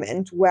the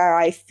moment where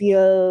I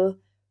feel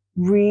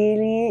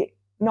really,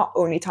 not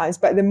only times,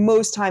 but the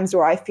most times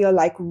where I feel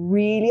like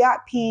really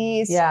at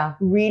peace,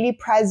 really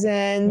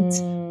present,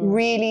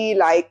 really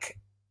like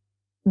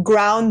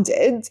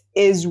grounded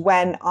is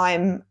when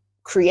I'm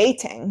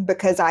creating,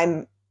 because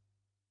I'm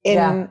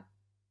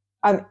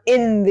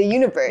in the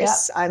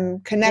universe. I'm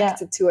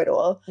connected to it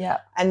all.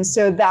 And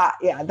so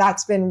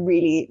that's been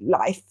really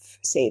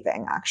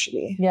life-saving,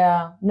 actually.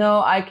 Yeah.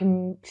 No, I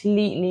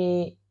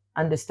completely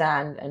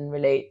understand and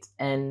relate.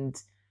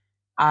 And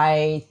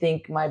I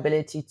think my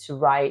ability to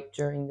write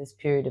during this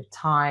period of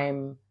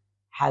time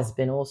has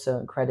been also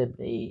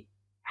incredibly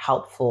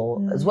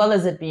helpful, as well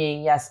as it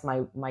being, yes,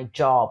 my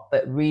job,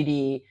 but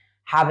really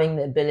having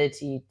the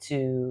ability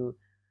to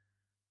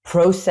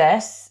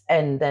process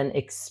and then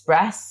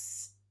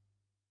express.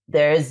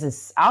 There is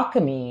this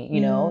alchemy,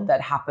 you know, that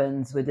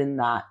happens within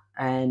that.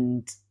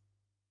 And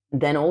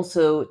then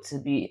also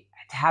to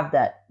have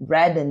that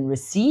read and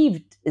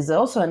received is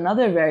also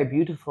another very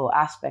beautiful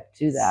aspect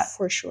to that.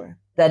 For sure.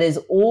 That is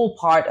all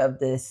part of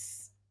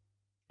this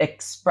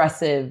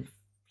expressive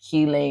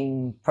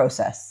healing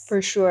process.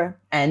 For sure.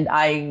 And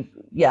I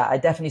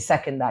definitely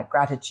second that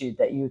gratitude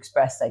that you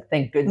expressed. Like,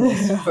 thank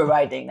goodness for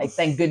writing. Like,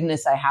 thank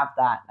goodness I have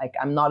that. Like,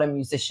 I'm not a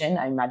musician.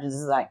 I imagine this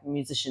is like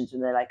musicians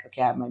when they're like,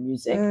 okay, I have my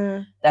music.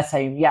 That's how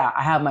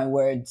I have my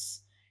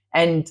words.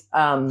 And,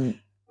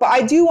 but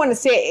I do want to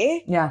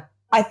say,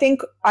 I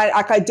think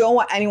I don't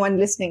want anyone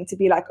listening to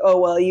be like, oh,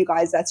 well, you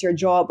guys, that's your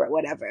job or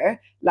whatever.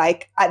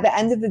 Like, at the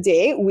end of the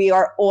day, we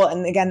are all,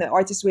 and again, the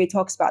Artist Way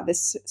talks about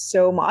this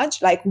so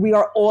much, like, we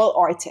are all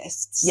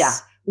artists. Yeah.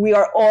 We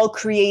are all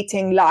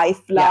creating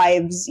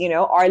lives, you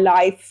know, our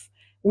life.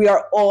 We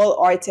are all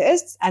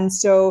artists. And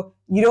so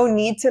you don't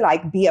need to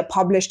like be a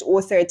published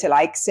author to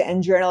like sit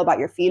and journal about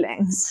your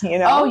feelings, you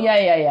know? Oh,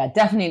 yeah.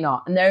 Definitely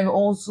not. And there are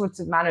all sorts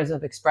of manners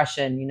of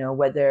expression, you know,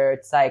 whether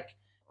it's like,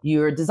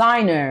 you're a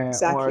designer,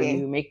 or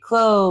you make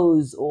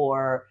clothes,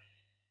 or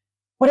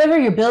whatever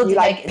you're building. You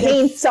like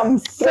paint throw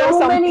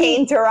some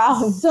paint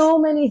around. So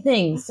many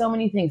things.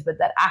 But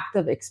that act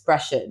of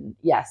expression,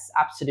 yes,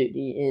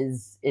 absolutely,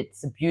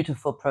 it's a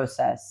beautiful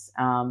process.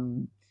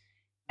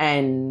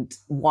 And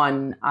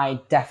one I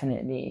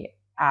definitely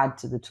add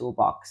to the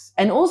toolbox.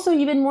 And also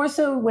even more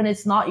so when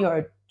it's not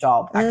your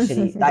job,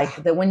 actually. Like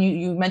when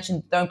you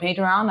mentioned throwing paint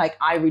around, like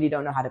I really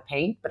don't know how to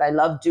paint, but I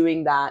love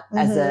doing that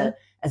as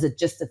a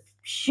just a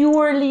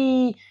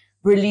purely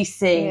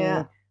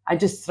releasing. I'm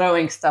just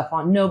throwing stuff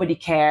on. Nobody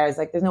cares.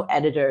 Like there's no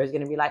editor who's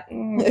going to be like, I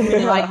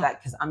really like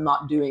that, because I'm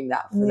not doing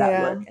that for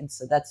that work. And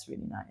so that's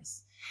really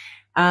nice.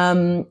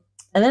 And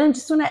then I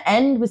just want to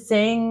end with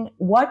saying,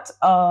 what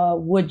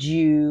would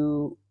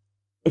you,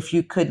 if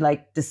you could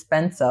like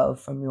dispense of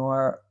from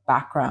your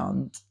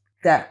background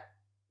that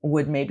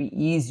would maybe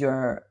ease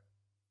your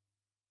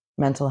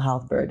mental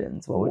health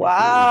burdens? What would it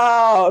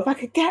be? If I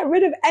could get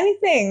rid of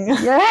anything.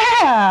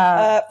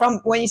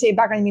 From when you say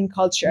background, you mean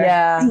culture.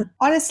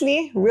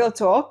 Honestly, real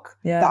talk,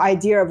 the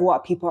idea of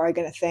what people are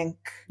going to think.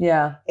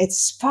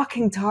 It's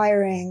fucking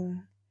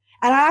tiring.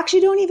 And I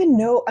actually don't even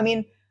know. I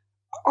mean,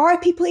 are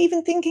people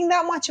even thinking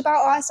that much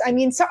about us? I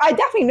mean, so I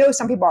definitely know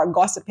some people are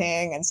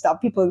gossiping and stuff.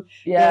 People,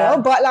 you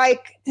know, but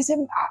like,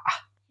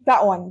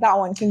 that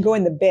one can go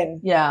in the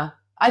bin.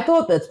 I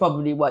thought that's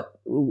probably what,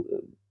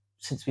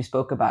 since we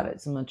spoke about it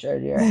so much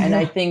earlier. And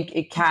I think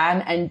it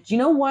can. And you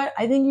know what?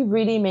 I think you've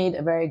really made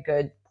a very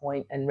good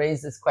point and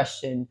raised this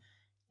question.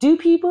 Do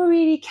people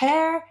really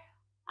care?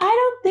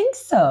 I don't think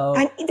so.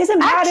 And it doesn't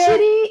matter.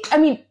 Actually, I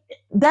mean,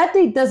 that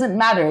it doesn't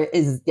matter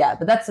is,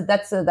 but that's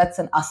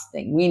an us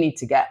thing. We need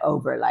to get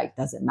over, like,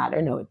 does it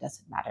matter? No, it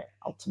doesn't matter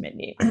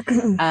ultimately.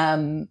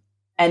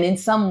 And in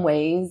some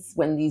ways,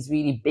 when these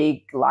really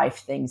big life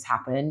things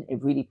happen,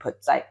 it really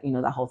puts, like, you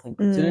know, that whole thing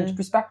puts it into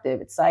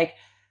perspective. It's like,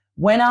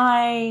 when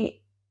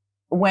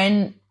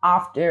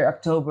after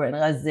October in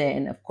Gaza,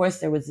 and of course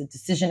there was a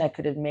decision I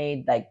could have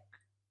made, like,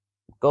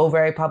 go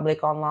very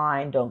public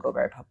online, don't go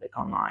very public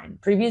online.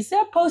 Previously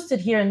I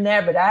posted here and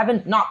there, but I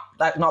haven't, not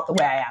the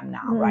way I am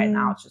now. Right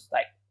now it's just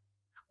like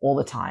all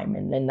the time.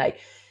 And then like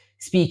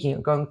speaking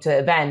or going to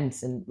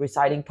events and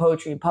reciting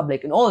poetry in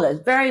public and all of that.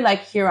 It's very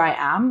like, here I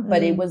am.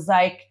 But it was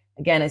like,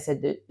 again, I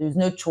said that there's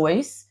no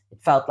choice. It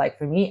felt like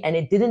for me, and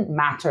it didn't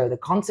matter. The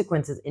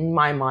consequences in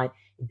my mind,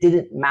 it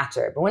didn't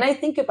matter. But when I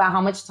think about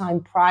how much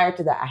time prior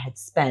to that I had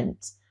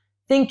spent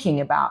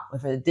thinking about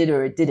whether it did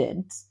or it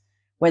didn't,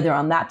 whether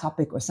on that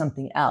topic or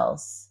something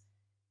else.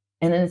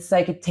 And then it's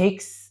like, it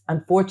takes,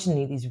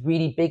 unfortunately, these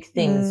really big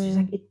things. It's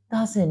like, it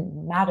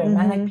doesn't matter,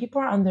 man. Like,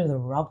 people are under the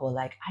rubble.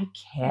 Like, I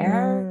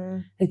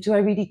care. Like, do I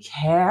really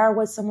care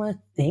what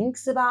someone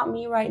thinks about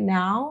me right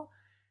now?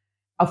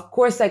 Of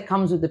course, that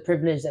comes with the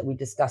privilege that we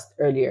discussed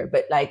earlier.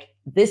 But like,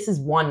 this is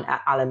one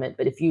element.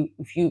 But if you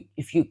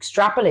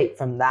extrapolate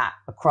from that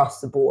across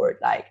the board,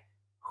 like,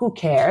 who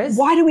cares?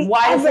 Why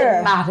does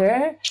it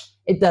matter?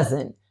 It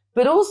doesn't.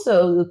 But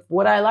also,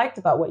 what I liked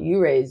about what you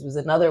raised was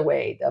another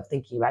way of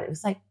thinking about it. It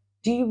was like,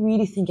 do you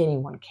really think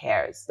anyone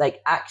cares? Like,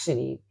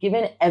 actually,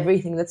 given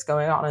everything that's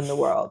going on in the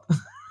world,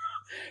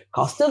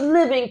 cost of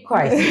living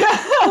crisis,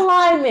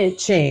 climate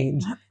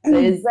change,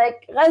 there's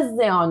like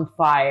Gaza on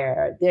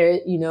fire. There,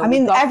 you know, I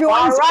mean,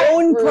 everyone's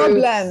own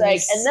problems.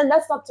 Like, and then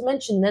that's not to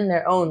mention then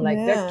their own, like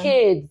their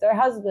kids, their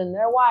husband,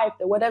 their wife,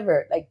 their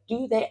whatever. Like,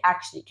 do they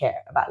actually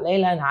care about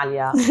Layla and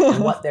Alya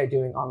and what they're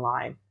doing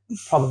online?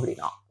 Probably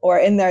not. Or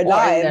in their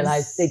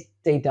lives.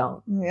 They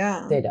don't.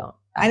 Yeah. They don't.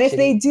 And if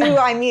they do,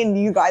 I mean,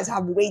 you guys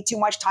have way too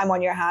much time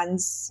on your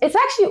hands. It's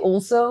actually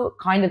also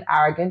kind of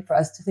arrogant for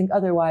us to think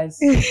otherwise.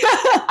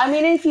 I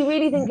mean, if you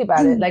really think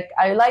about it, like,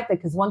 I like that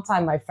because one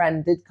time my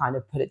friend did kind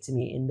of put it to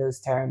me in those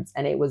terms,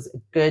 and it was a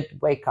good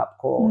wake-up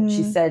call.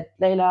 She said,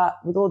 Layla,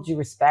 with all due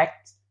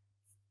respect,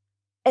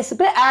 it's a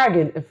bit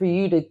arrogant for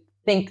you to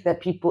think that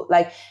people,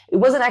 like, it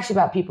wasn't actually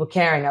about people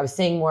caring. I was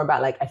saying more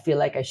about, like, I feel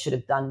like I should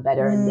have done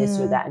better in this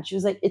or that. And she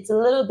was like, it's a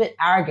little bit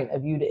arrogant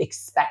of you to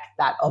expect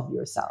that of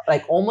yourself.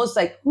 Like, almost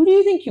like, who do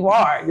you think you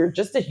are? You're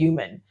just a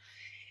human.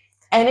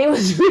 And it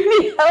was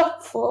really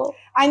helpful.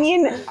 I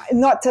mean,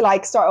 not to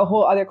like start a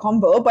whole other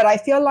combo, but I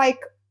feel like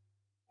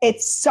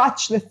it's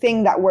such the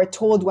thing that we're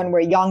told when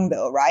we're young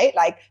though, right?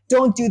 Like,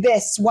 don't do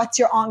this. What's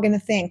your aunt going to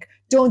think?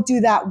 Don't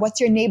do that.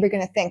 What's your neighbor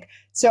going to think?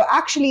 So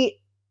actually,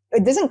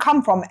 it doesn't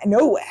come from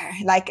nowhere.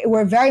 Like,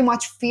 we're very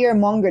much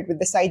fear-mongered with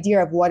this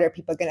idea of what are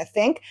people going to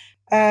think.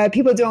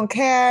 People don't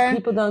care.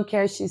 People don't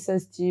care. She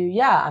says to you,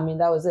 yeah, I mean,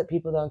 that was it.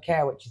 People don't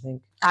care what you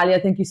think.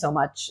 Alya, thank you so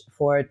much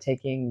for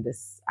taking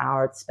this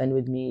hour to spend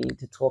with me,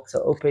 to talk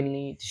so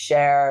openly, to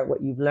share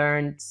what you've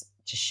learned,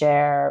 to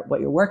share what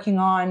you're working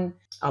on.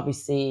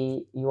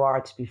 Obviously, you are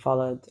to be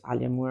followed,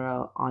 Alya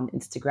Mooro, on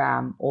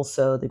Instagram.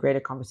 Also, the Greater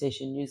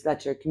Conversation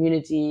newsletter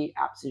community.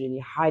 Absolutely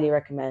highly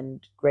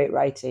recommend. Great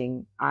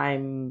writing.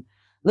 I'm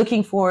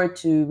looking forward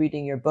to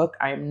reading your book.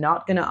 I'm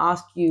not going to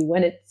ask you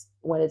when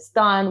it's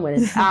done, when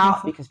it's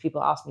out, because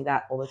people ask me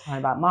that all the time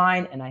about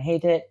mine, and I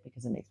hate it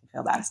because it makes me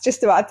feel bad. It's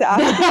just about to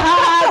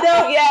ask.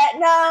 Don't yet.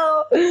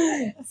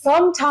 No.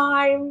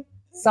 Sometime,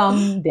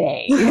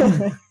 someday.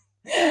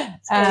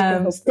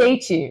 Stay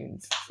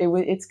tuned.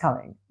 It's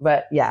coming.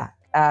 But yeah,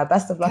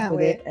 best of luck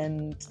with it.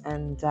 And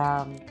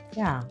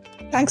yeah.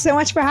 Thanks so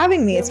much for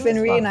having me. It's been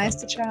really nice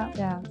to chat.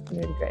 Yeah, it's been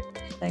really great.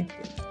 Thank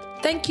you.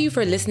 Thank you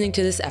for listening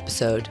to this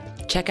episode.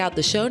 Check out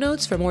the show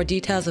notes for more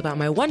details about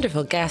my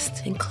wonderful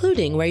guests,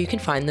 including where you can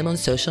find them on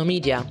social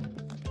media.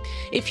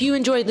 If you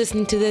enjoyed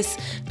listening to this,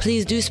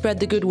 please do spread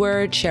the good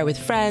word, share with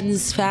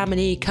friends,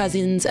 family,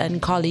 cousins, and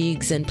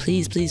colleagues, and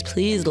please, please,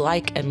 please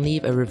like and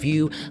leave a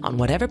review on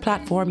whatever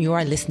platform you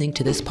are listening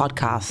to this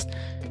podcast.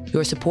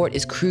 Your support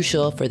is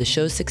crucial for the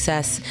show's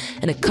success,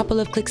 and a couple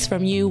of clicks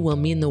from you will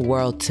mean the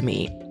world to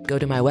me. Go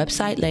to my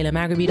website,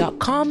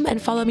 laylamargaby.com, and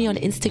follow me on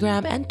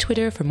Instagram and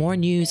Twitter for more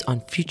news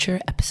on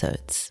future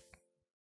episodes.